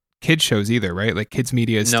on kids shows either, right? Like kids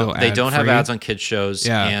media is still they don't have ad-free. ads on kids shows.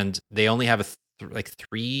 Yeah. And they only have like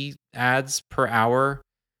 3 ads per hour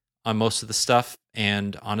on most of the stuff.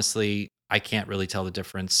 And honestly, I can't really tell the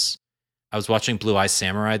difference. I was watching Blue Eye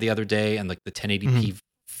Samurai the other day, and like the 1080p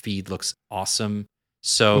feed looks awesome.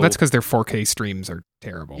 So that's because their 4K streams are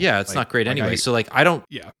terrible. Yeah, it's not great anyway. So like I don't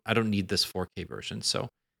need this 4K version. So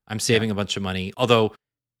I'm saving a bunch of money. Although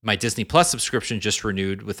my Disney Plus subscription just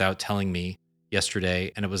renewed without telling me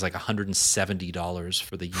yesterday, and it was like $170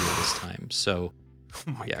 for the year this time. So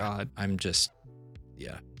oh my God. I'm just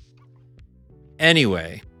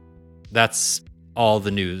Anyway, that's all the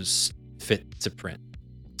news fit to print.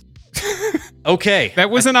 Okay.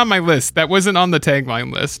 That wasn't on my list. That wasn't on the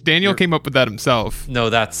tagline list. Daniel came up with that himself.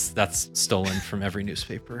 No, that's stolen from every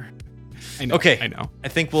newspaper. I know. Okay. I know. I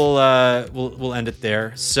think we'll end it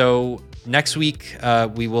there. So next week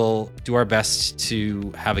we will do our best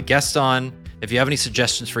to have a guest on. If you have any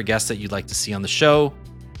suggestions for guests that you'd like to see on the show,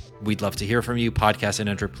 we'd love to hear from you.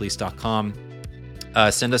 podcast@androidpolice.com.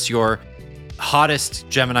 Send us your hottest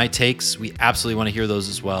Gemini takes. We absolutely want to hear those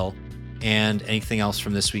as well. And anything else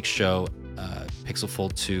from this week's show, Pixel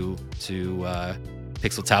Fold 2 to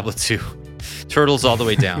Pixel Tablet 2. Turtles all the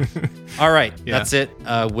way down. All right, that's it.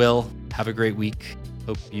 Will, have a great week.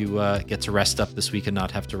 Hope you get to rest up this week and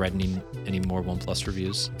not have to write any more OnePlus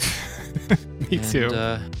reviews. Me too.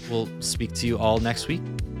 We'll speak to you all next week.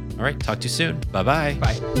 All right, talk to you soon. Bye-bye.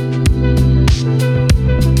 Bye.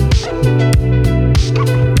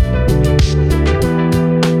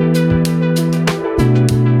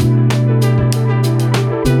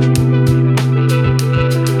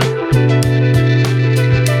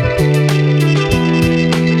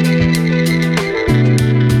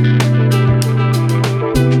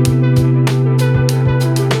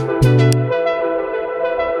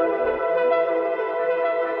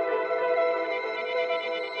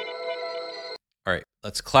 All right,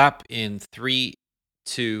 let's clap in 3,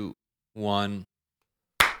 2, 1.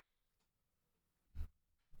 Let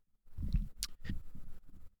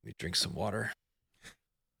me drink some water.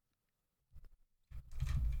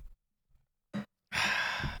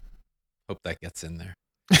 Hope that gets in there.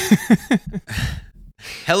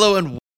 Hello and